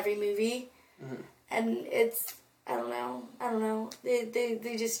was in every movie. Mm-hmm. And it's, I don't know.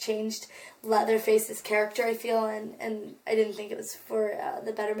 They just changed Leatherface's character, I feel, and I didn't think it was for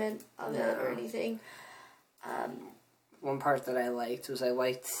the betterment of it or anything. One part that I liked,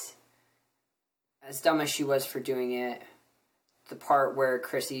 as dumb as she was for doing it, the part where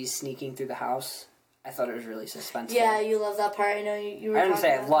Chrissy's sneaking through the house. I thought it was really suspenseful. Yeah, you love that part. I know you were. I didn't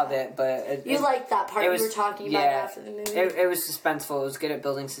say I love that. it, but you liked that part. You were talking about after the movie. It was suspenseful. It was good at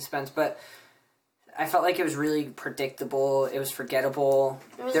building suspense, but I felt like it was really predictable. It was forgettable.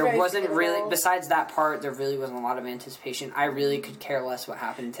 There wasn't really, besides that part, there really wasn't a lot of anticipation. I really could care less what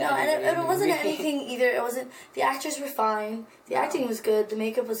happened to and it wasn't anything either. It wasn't. The actors were fine. The acting was good. The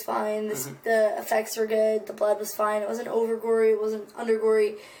makeup was fine. The effects were good. The blood was fine. It wasn't over gory. It wasn't under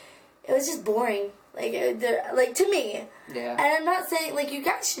gory. It was just boring. Like to me. Yeah. And I'm not saying, like, you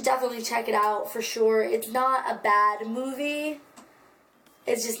guys should definitely check it out for sure. It's not a bad movie.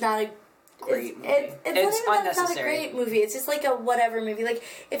 It's just not a great movie. It's not even not a great movie. It's just like a whatever movie. Like,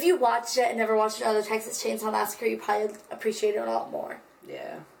 if you watched it and never watched another Texas Chainsaw Massacre, you probably appreciate it a lot more.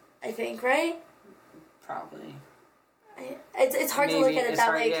 Yeah. I think, right? Probably. It's hard to look at it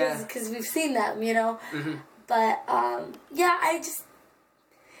that way because we've seen them, you know? Mm-hmm. But, yeah, I just...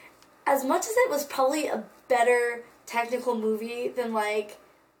 As much as it was probably a better technical movie than, like,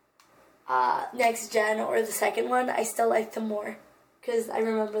 Next Gen or the second one, I still liked them more. Because I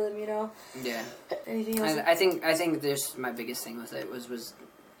remember them, you know? Yeah. Anything else? I think there's my biggest thing with it was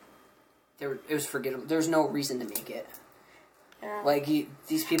it was forgettable. There was no reason to make it. Yeah. Like,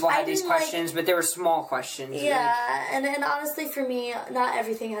 these people had these questions, but they were small questions. Yeah, and honestly, for me, not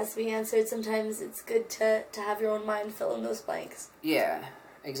everything has to be answered. Sometimes it's good to have your own mind fill in those blanks. Yeah.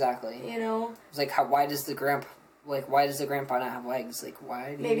 Exactly. You know? It's like, why does the grandpa not have legs? Like,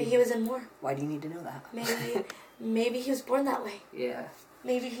 why? Maybe he was in war. Why do you need to know that? Maybe he was born that way. Yeah.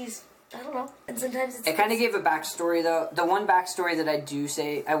 Maybe he's, I don't know. And sometimes it's... It kind of gave a backstory, though. The one backstory that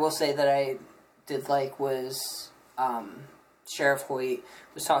I will say that I did like was, Sheriff Hoyt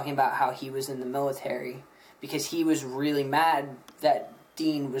was talking about how he was in the military because he was really mad that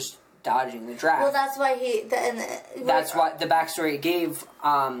Dean was dodging the draft. Well, that's why that's why the backstory it gave.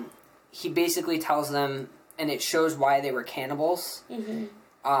 He basically tells them, and it shows why they were cannibals.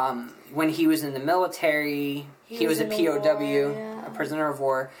 Mm-hmm. When he was in the military, he was a POW, a prisoner of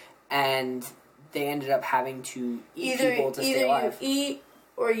war, and they ended up having to eat people to stay alive. Either you eat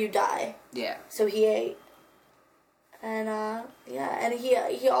or you die. Yeah. So he ate, and and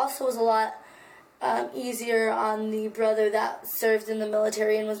he also was a lot. Easier on the brother that served in the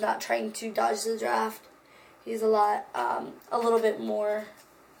military and was not trying to dodge the draft. He's a little bit more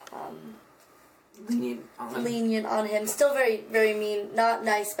lenient on him. Still very, very mean. Not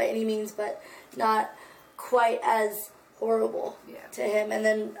nice by any means, but not quite as horrible to him. And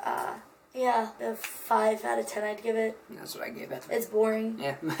then Yeah, a 5 out of 10 I'd give it. That's what I gave it. It's boring.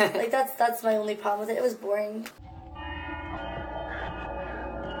 Yeah. Like, that's my only problem with it. It was boring.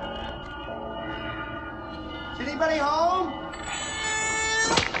 Is anybody home?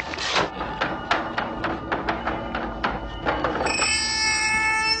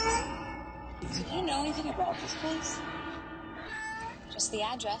 Do you know anything about this place? Just the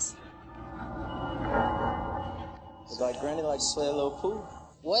address. Would Granny like to play a little pool?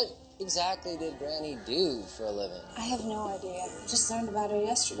 What exactly did Granny do for a living? I have no idea. Just learned about her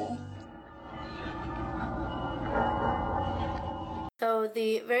yesterday. So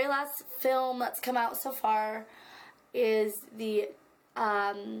the very last film that's come out so far is it's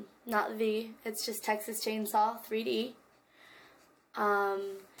just Texas Chainsaw 3D.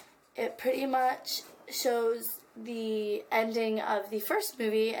 It pretty much shows the ending of the first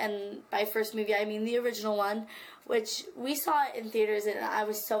movie, and by first movie I mean the original one, which we saw it in theaters, and I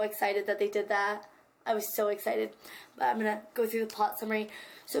was so excited that they did that. I was so excited. But I'm going to go through the plot summary.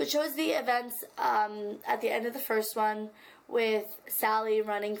 So it shows the events at the end of the first one, with Sally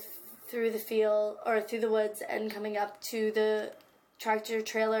running through the field, or through the woods, and coming up to the tractor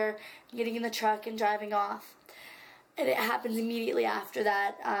trailer, getting in the truck and driving off. And it happens immediately after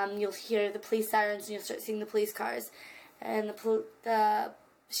that. You'll hear the police sirens, and you'll start seeing the police cars. And the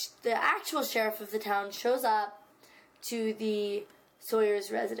actual sheriff of the town shows up to the Sawyer's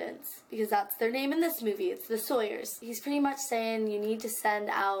residence, because that's their name in this movie. It's the Sawyers. He's pretty much saying you need to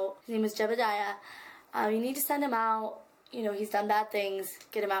send out, his name is Jebediah, you need to send him out. You know, he's done bad things.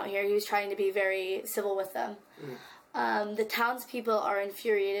 Get him out here. He was trying to be very civil with them. The townspeople are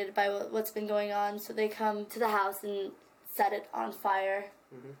infuriated by what's been going on, so they come to the house and set it on fire.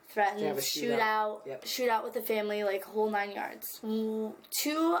 Threaten, shoot out with the family, like whole 9 yards.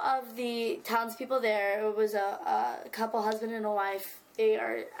 2 of the townspeople there, it was a couple, husband and a wife. They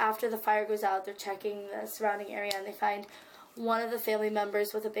are, after the fire goes out, they're checking the surrounding area, and they find one of the family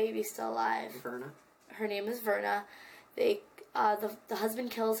members with a baby still alive. Verna. Her name is Verna. The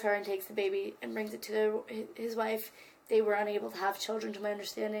husband kills her and takes the baby and brings it to his wife. They were unable to have children, to my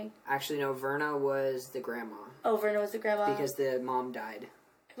understanding. Actually, no, Verna was the grandma. Oh, Verna was the grandma? Because the mom died.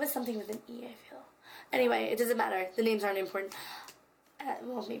 It was something with an E, I feel. Anyway, it doesn't matter. The names aren't important.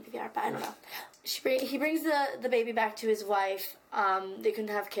 Well, maybe they are, but I don't know. He brings the baby back to his wife. They couldn't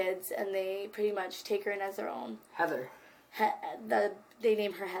have kids, and they pretty much take her in as their own. Heather. They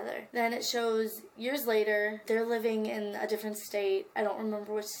name her Heather. Then it shows years later, they're living in a different state. I don't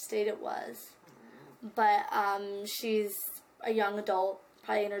remember which state it was. But she's a young adult,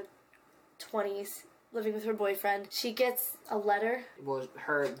 probably in her 20s, living with her boyfriend. She gets a letter. Well,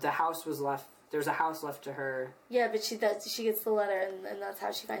 the house was left. There's a house left to her. Yeah, but she gets the letter, and that's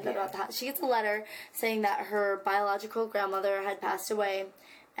how she finds out about the house. She gets a letter saying that her biological grandmother had passed away,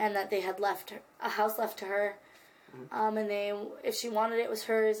 and that they had left a house left to her. And if she wanted it, it was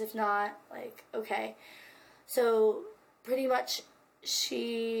hers. If not, like, okay. So pretty much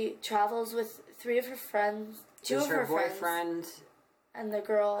she travels with 3 of her friends, 2 of her boyfriend, friends, and the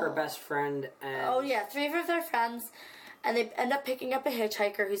girl, her best friend, and 3 of their friends, and they end up picking up a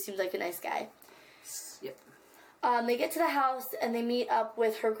hitchhiker who seems like a nice guy. Yep. They get to the house and they meet up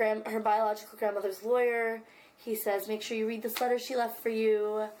with her biological grandmother's lawyer. He says, "Make sure you read this letter she left for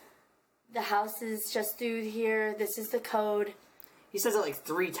you. The house is just through here. This is the code." He says it like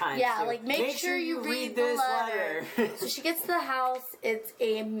 3 times. Yeah, too. like make sure you read the letter. So she gets to the house. It's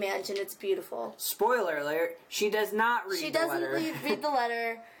a mansion. It's beautiful. Spoiler alert: she does not read the letter. She doesn't read the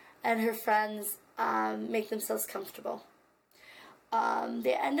letter, and her friends make themselves comfortable.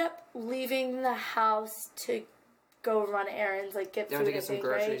 They end up leaving the house to go run errands, like get food. To get some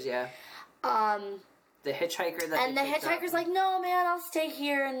groceries, right? yeah. The hitchhiker the hitchhiker's like, "No, man, I'll stay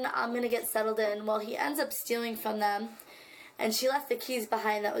here and I'm gonna get settled in." Well, he ends up stealing from them, and she left the keys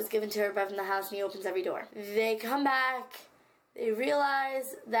behind that was given to her from the house, and he opens every door. They come back, they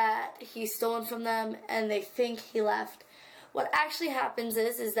realize that he's stolen from them, and they think he left. What actually happens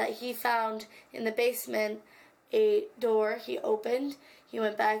is that he found in the basement a door he opened. He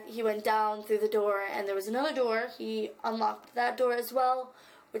went down through the door, and there was another door. He unlocked that door as well,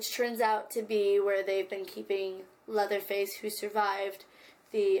 which turns out to be where they've been keeping Leatherface, who survived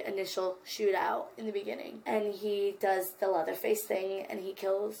the initial shootout in the beginning. And he does the Leatherface thing, and he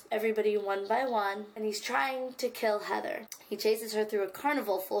kills everybody one by one, and he's trying to kill Heather. He chases her through a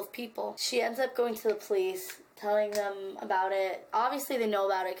carnival full of people. She ends up going to the police, telling them about it. Obviously they know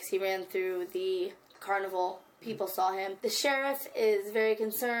about it because he ran through the carnival. People saw him. The sheriff is very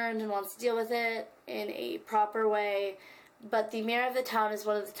concerned and wants to deal with it in a proper way. but the mayor of the town is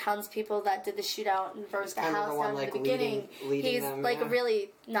one of the townspeople that did the shootout and burnt the kind of house the one, down like, in the beginning. leading He's them, like yeah. a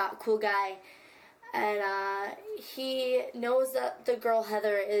really not cool guy. And he knows that the girl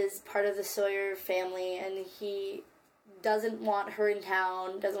Heather is part of the Sawyer family, and he doesn't want her in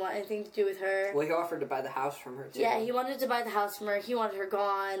town, doesn't want anything to do with her. Well, he offered to buy the house from her, too. Yeah, he wanted to buy the house from her. He wanted her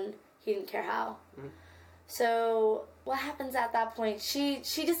gone. He didn't care how. Mm-hmm. So what happens at that point? She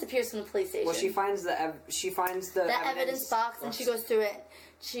disappears from the police station. Well, she finds the evidence box, and she goes through it.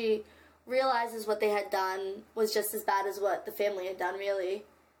 She realizes what they had done was just as bad as what the family had done, really.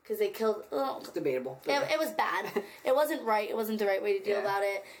 Because they killed... It's debatable. It was bad. It wasn't right. It wasn't the right way to deal about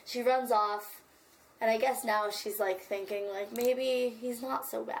it. She runs off, and I guess now she's, like, thinking, like, maybe he's not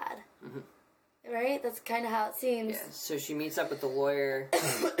so bad. Mm-hmm. Right? That's kind of how it seems. Yeah, so she meets up with the lawyer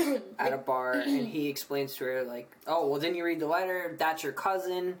at a bar, and he explains to her, like, oh, well, didn't you read the letter? That's your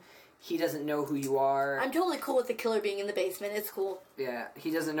cousin. He doesn't know who you are. I'm totally cool with the killer being in the basement. It's cool. Yeah,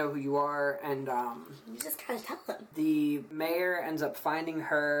 he doesn't know who you are, and, You just gotta tell him. the mayor ends up finding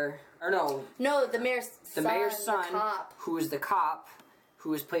her, or no, No, the mayor's the son, mayor's son, the cop. who is the cop,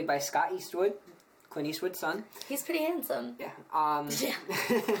 who is played by Scott Eastwood, Clint Eastwood's son. He's pretty handsome. Yeah. Yeah.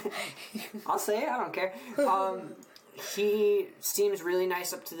 I'll say it, I don't care. He seems really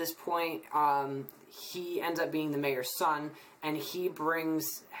nice up to this point. He ends up being the mayor's son, and he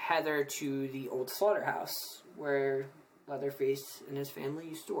brings Heather to the old slaughterhouse where Leatherface and his family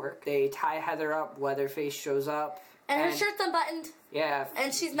used to work. They tie Heather up, Leatherface shows up. And her shirt's unbuttoned. Yeah.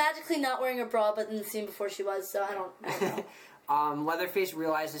 And she's magically not wearing a bra, but in the scene before she was, so I don't know. Leatherface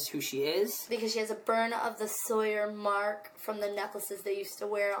realizes who she is. Because she has a burn of the Sawyer mark from the necklaces they used to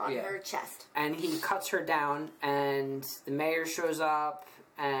wear on her chest. And he cuts her down, and the mayor shows up,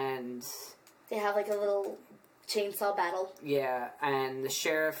 and... They have like a little chainsaw battle. Yeah, and the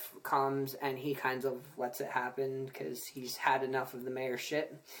sheriff comes, and he kind of lets it happen, because he's had enough of the mayor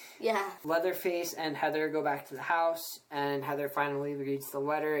shit. Yeah. Leatherface and Heather go back to the house, and Heather finally reads the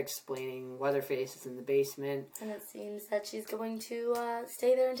letter explaining Leatherface is in the basement. And it seems that she's going to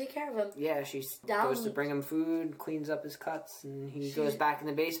stay there and take care of him. Yeah, she goes to bring him food, cleans up his cuts, and he goes back in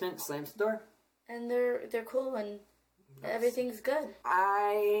the basement, slams the door. And they're cool, and everything's good.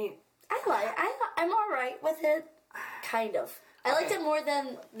 I'm alright with it. Kind of. I liked it more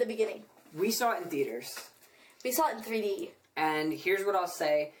than the beginning. We saw it in theaters. We saw it in 3D. And here's what I'll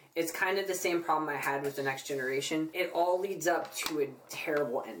say. It's kind of the same problem I had with The Next Generation. It all leads up to a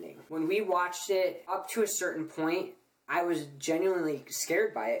terrible ending. When we watched it, up to a certain point, I was genuinely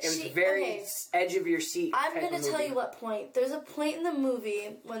scared by it. It was very edge of your seat. I'm going to tell you what point. There's a point in the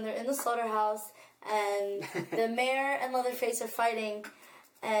movie when they're in the slaughterhouse and the mayor and Leatherface are fighting,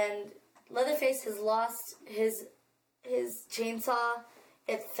 and Leatherface has lost his chainsaw.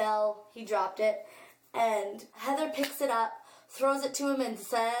 It fell. He dropped it. And Heather picks it up, throws it to him, and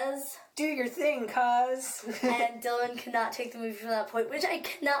says, "Do your thing, cuz." And Dylan cannot take the movie from that point, which I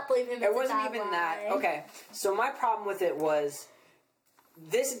cannot blame him. It wasn't even that. Okay, so my problem with it was,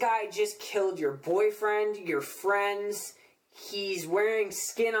 this guy just killed your boyfriend, your friends. He's wearing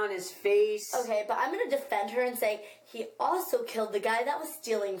skin on his face. Okay, but I'm going to defend her and say he also killed the guy that was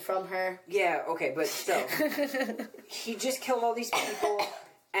stealing from her. Yeah, okay, but still. He just killed all these people,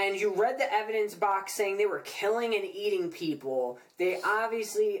 and you read the evidence box saying they were killing and eating people. They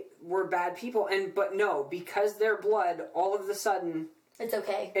obviously were bad people, but no, because they're blood, all of a sudden... It's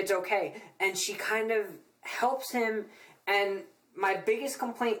okay. It's okay. And she kind of helps him, and... My biggest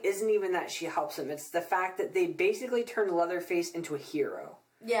complaint isn't even that she helps him. It's the fact that they basically turned Leatherface into a hero.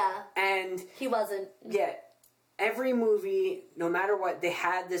 Yeah. And... He wasn't. Yeah. Every movie, no matter what, they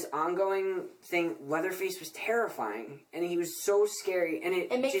had this ongoing thing. Leatherface was terrifying. And he was so scary. And it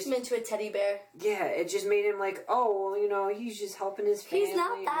makes him into a teddy bear. Yeah, it just made him like, oh, well, he's just helping his family. He's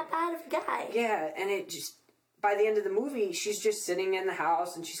not that bad of a guy. Yeah, and it just... By the end of the movie, she's just sitting in the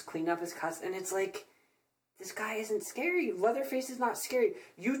house and she's cleaning up his cuts. And it's like... This guy isn't scary. Leatherface is not scary.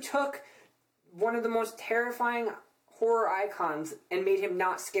 You took one of the most terrifying horror icons and made him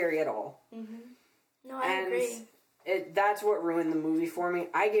not scary at all. Mm-hmm. No, I agree. That's what ruined the movie for me.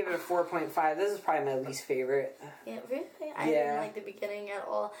 I gave it a 4.5. This is probably my least favorite. Yeah, really? I didn't like the beginning at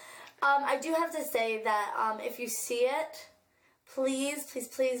all. I do have to say that if you see it, please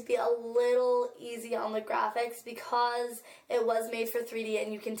be a little easy on the graphics, because it was made for 3D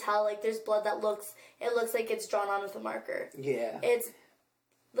and you can tell, like, there's blood that looks like it's drawn on with a marker. Yeah. It's,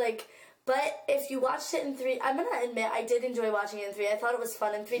 like, but if you watched it in 3D, I'm going to admit, I did enjoy watching it in 3D. I thought it was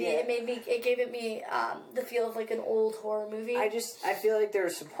fun in 3D. Yeah. It gave me the feel of, like, an old horror movie. I feel like there were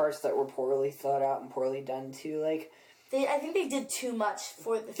some parts that were poorly thought out and poorly done, too. Like, I think they did too much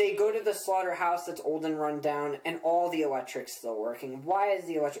for the... They go to the slaughterhouse that's old and run down, and all the electric's still working. Why is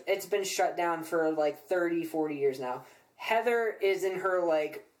the electric... It's been shut down for, 30, 40 years now. Heather is in her,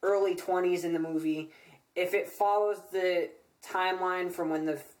 early 20s in the movie. If it follows the timeline from when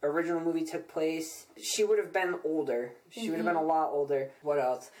the original movie took place, she would have been older. She would have been a lot older. What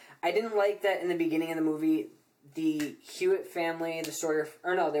else? I didn't like that in the beginning of the movie, the Hewitt family, the Sawyer...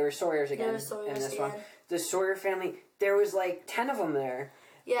 Or no, they were Sawyers again. They were Sawyers in this again. one. The Sawyer family, there was 10 of them there.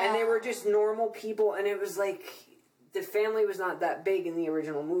 Yeah. And they were just normal people, and it was the family was not that big in the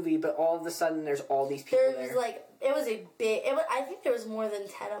original movie, but all of a sudden there's all these people there. It was a big... I think there was more than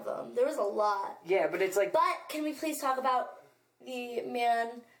 10 of them. There was a lot. Yeah, but it's But can we please talk about the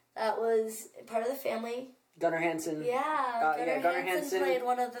man that was part of the family? Gunnar Hansen. Yeah, Gunnar Hansen played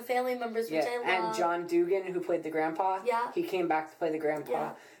one of the family members, which I love. And John Dugan, who played the grandpa. Yeah. He came back to play the grandpa.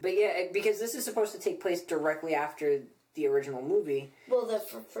 Yeah. But yeah, because this is supposed to take place directly after the original movie. Well, the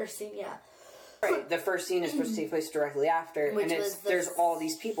first scene, yeah. Right, the first scene is supposed to take place directly after, Which and was there's all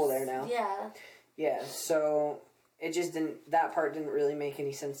these people there now. Yeah. Yeah, so it just that part didn't really make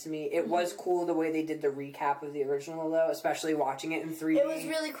any sense to me. It was cool the way they did the recap of the original, though, especially watching it in 3D. It was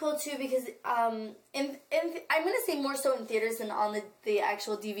really cool, too, because I'm going to say more so in theaters than on the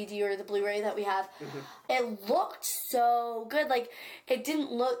actual DVD or the Blu-ray that we have. It looked so good. It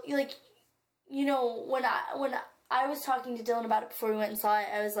didn't look, when I was talking to Dylan about it before we went and saw it,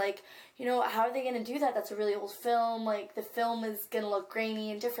 I was like, how are they going to do that? That's a really old film. The film is going to look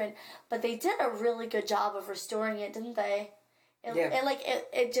grainy and different. But they did a really good job of restoring it, didn't they?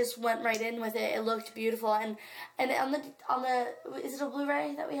 It just went right in with it. It looked beautiful. And on the is it a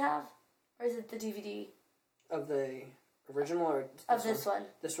Blu-ray that we have? Or is it the DVD? Of the original or of this one?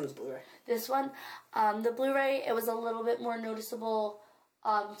 This one's Blu-ray. This one. The Blu-ray, it was a little bit more noticeable.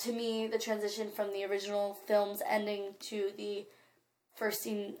 To me, the transition from the original film's ending to the first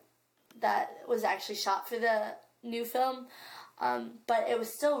scene that was actually shot for the new film. But it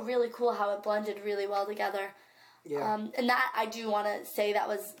was still really cool how it blended really well together. Yeah. And that, I do want to say, that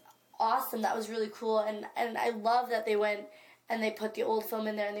was awesome. That was really cool. And I love that they went and they put the old film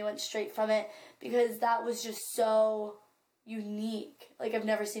in there and they went straight from it, because that was just so unique. I've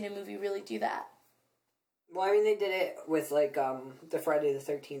never seen a movie really do that. Well, I mean, they did it with the Friday the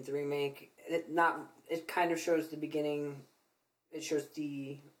 13th remake. It kind of shows the beginning. It shows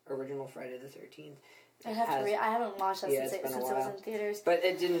the original Friday the 13th. I haven't watched that since it was in theaters. But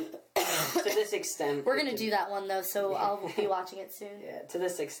it didn't to this extent. We're gonna do that one though, so I'll be watching it soon. Yeah, to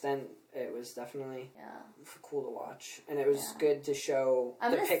this extent, it was definitely cool to watch, and it was good to show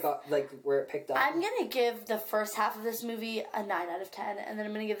where it picked up. I'm gonna give the first half of this movie a 9 out of 10, and then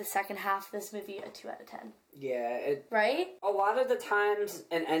I'm gonna give the second half of this movie a 2 out of 10. Yeah, right? A lot of the times,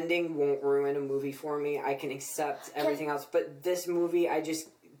 an ending won't ruin a movie for me. I can accept everything else, but this movie,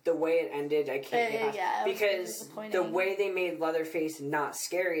 the way it ended, I can't get past. Because the way they made Leatherface not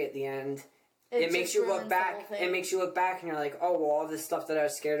scary at the end, it makes you look back. It makes you look back, and you're like, oh, well, all this stuff that I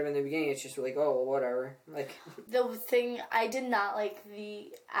was scared of in the beginning, it's just like, oh, well, whatever. The thing, I did not like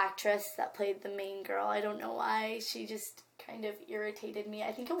the actress that played the main girl. I don't know why. She just kind of irritated me.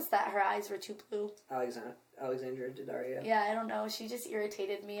 I think it was that her eyes were too blue. Alexandra Daddario. Yeah, I don't know. She just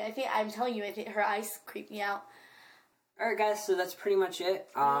irritated me. I'm telling you, I think her eyes creep me out. Alright guys, so that's pretty much it.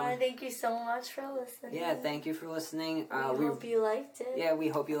 Thank you so much for listening. Yeah, thank you for listening. We hope you liked it. Yeah, we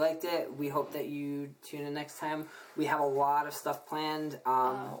hope you liked it. We hope that you tune in next time. We have a lot of stuff planned.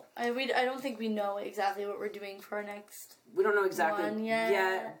 I don't think we know exactly what we're doing for our next We don't know exactly one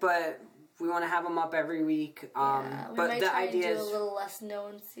yet, but we want to have them up every week. We might try and do a little less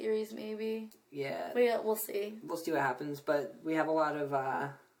known series maybe. Yeah. We'll see. We'll see what happens, but we have a lot of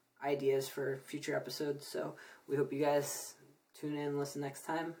ideas for future episodes, so we hope you guys tune in and listen next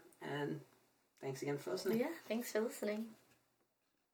time, and thanks again for listening. Yeah, thanks for listening.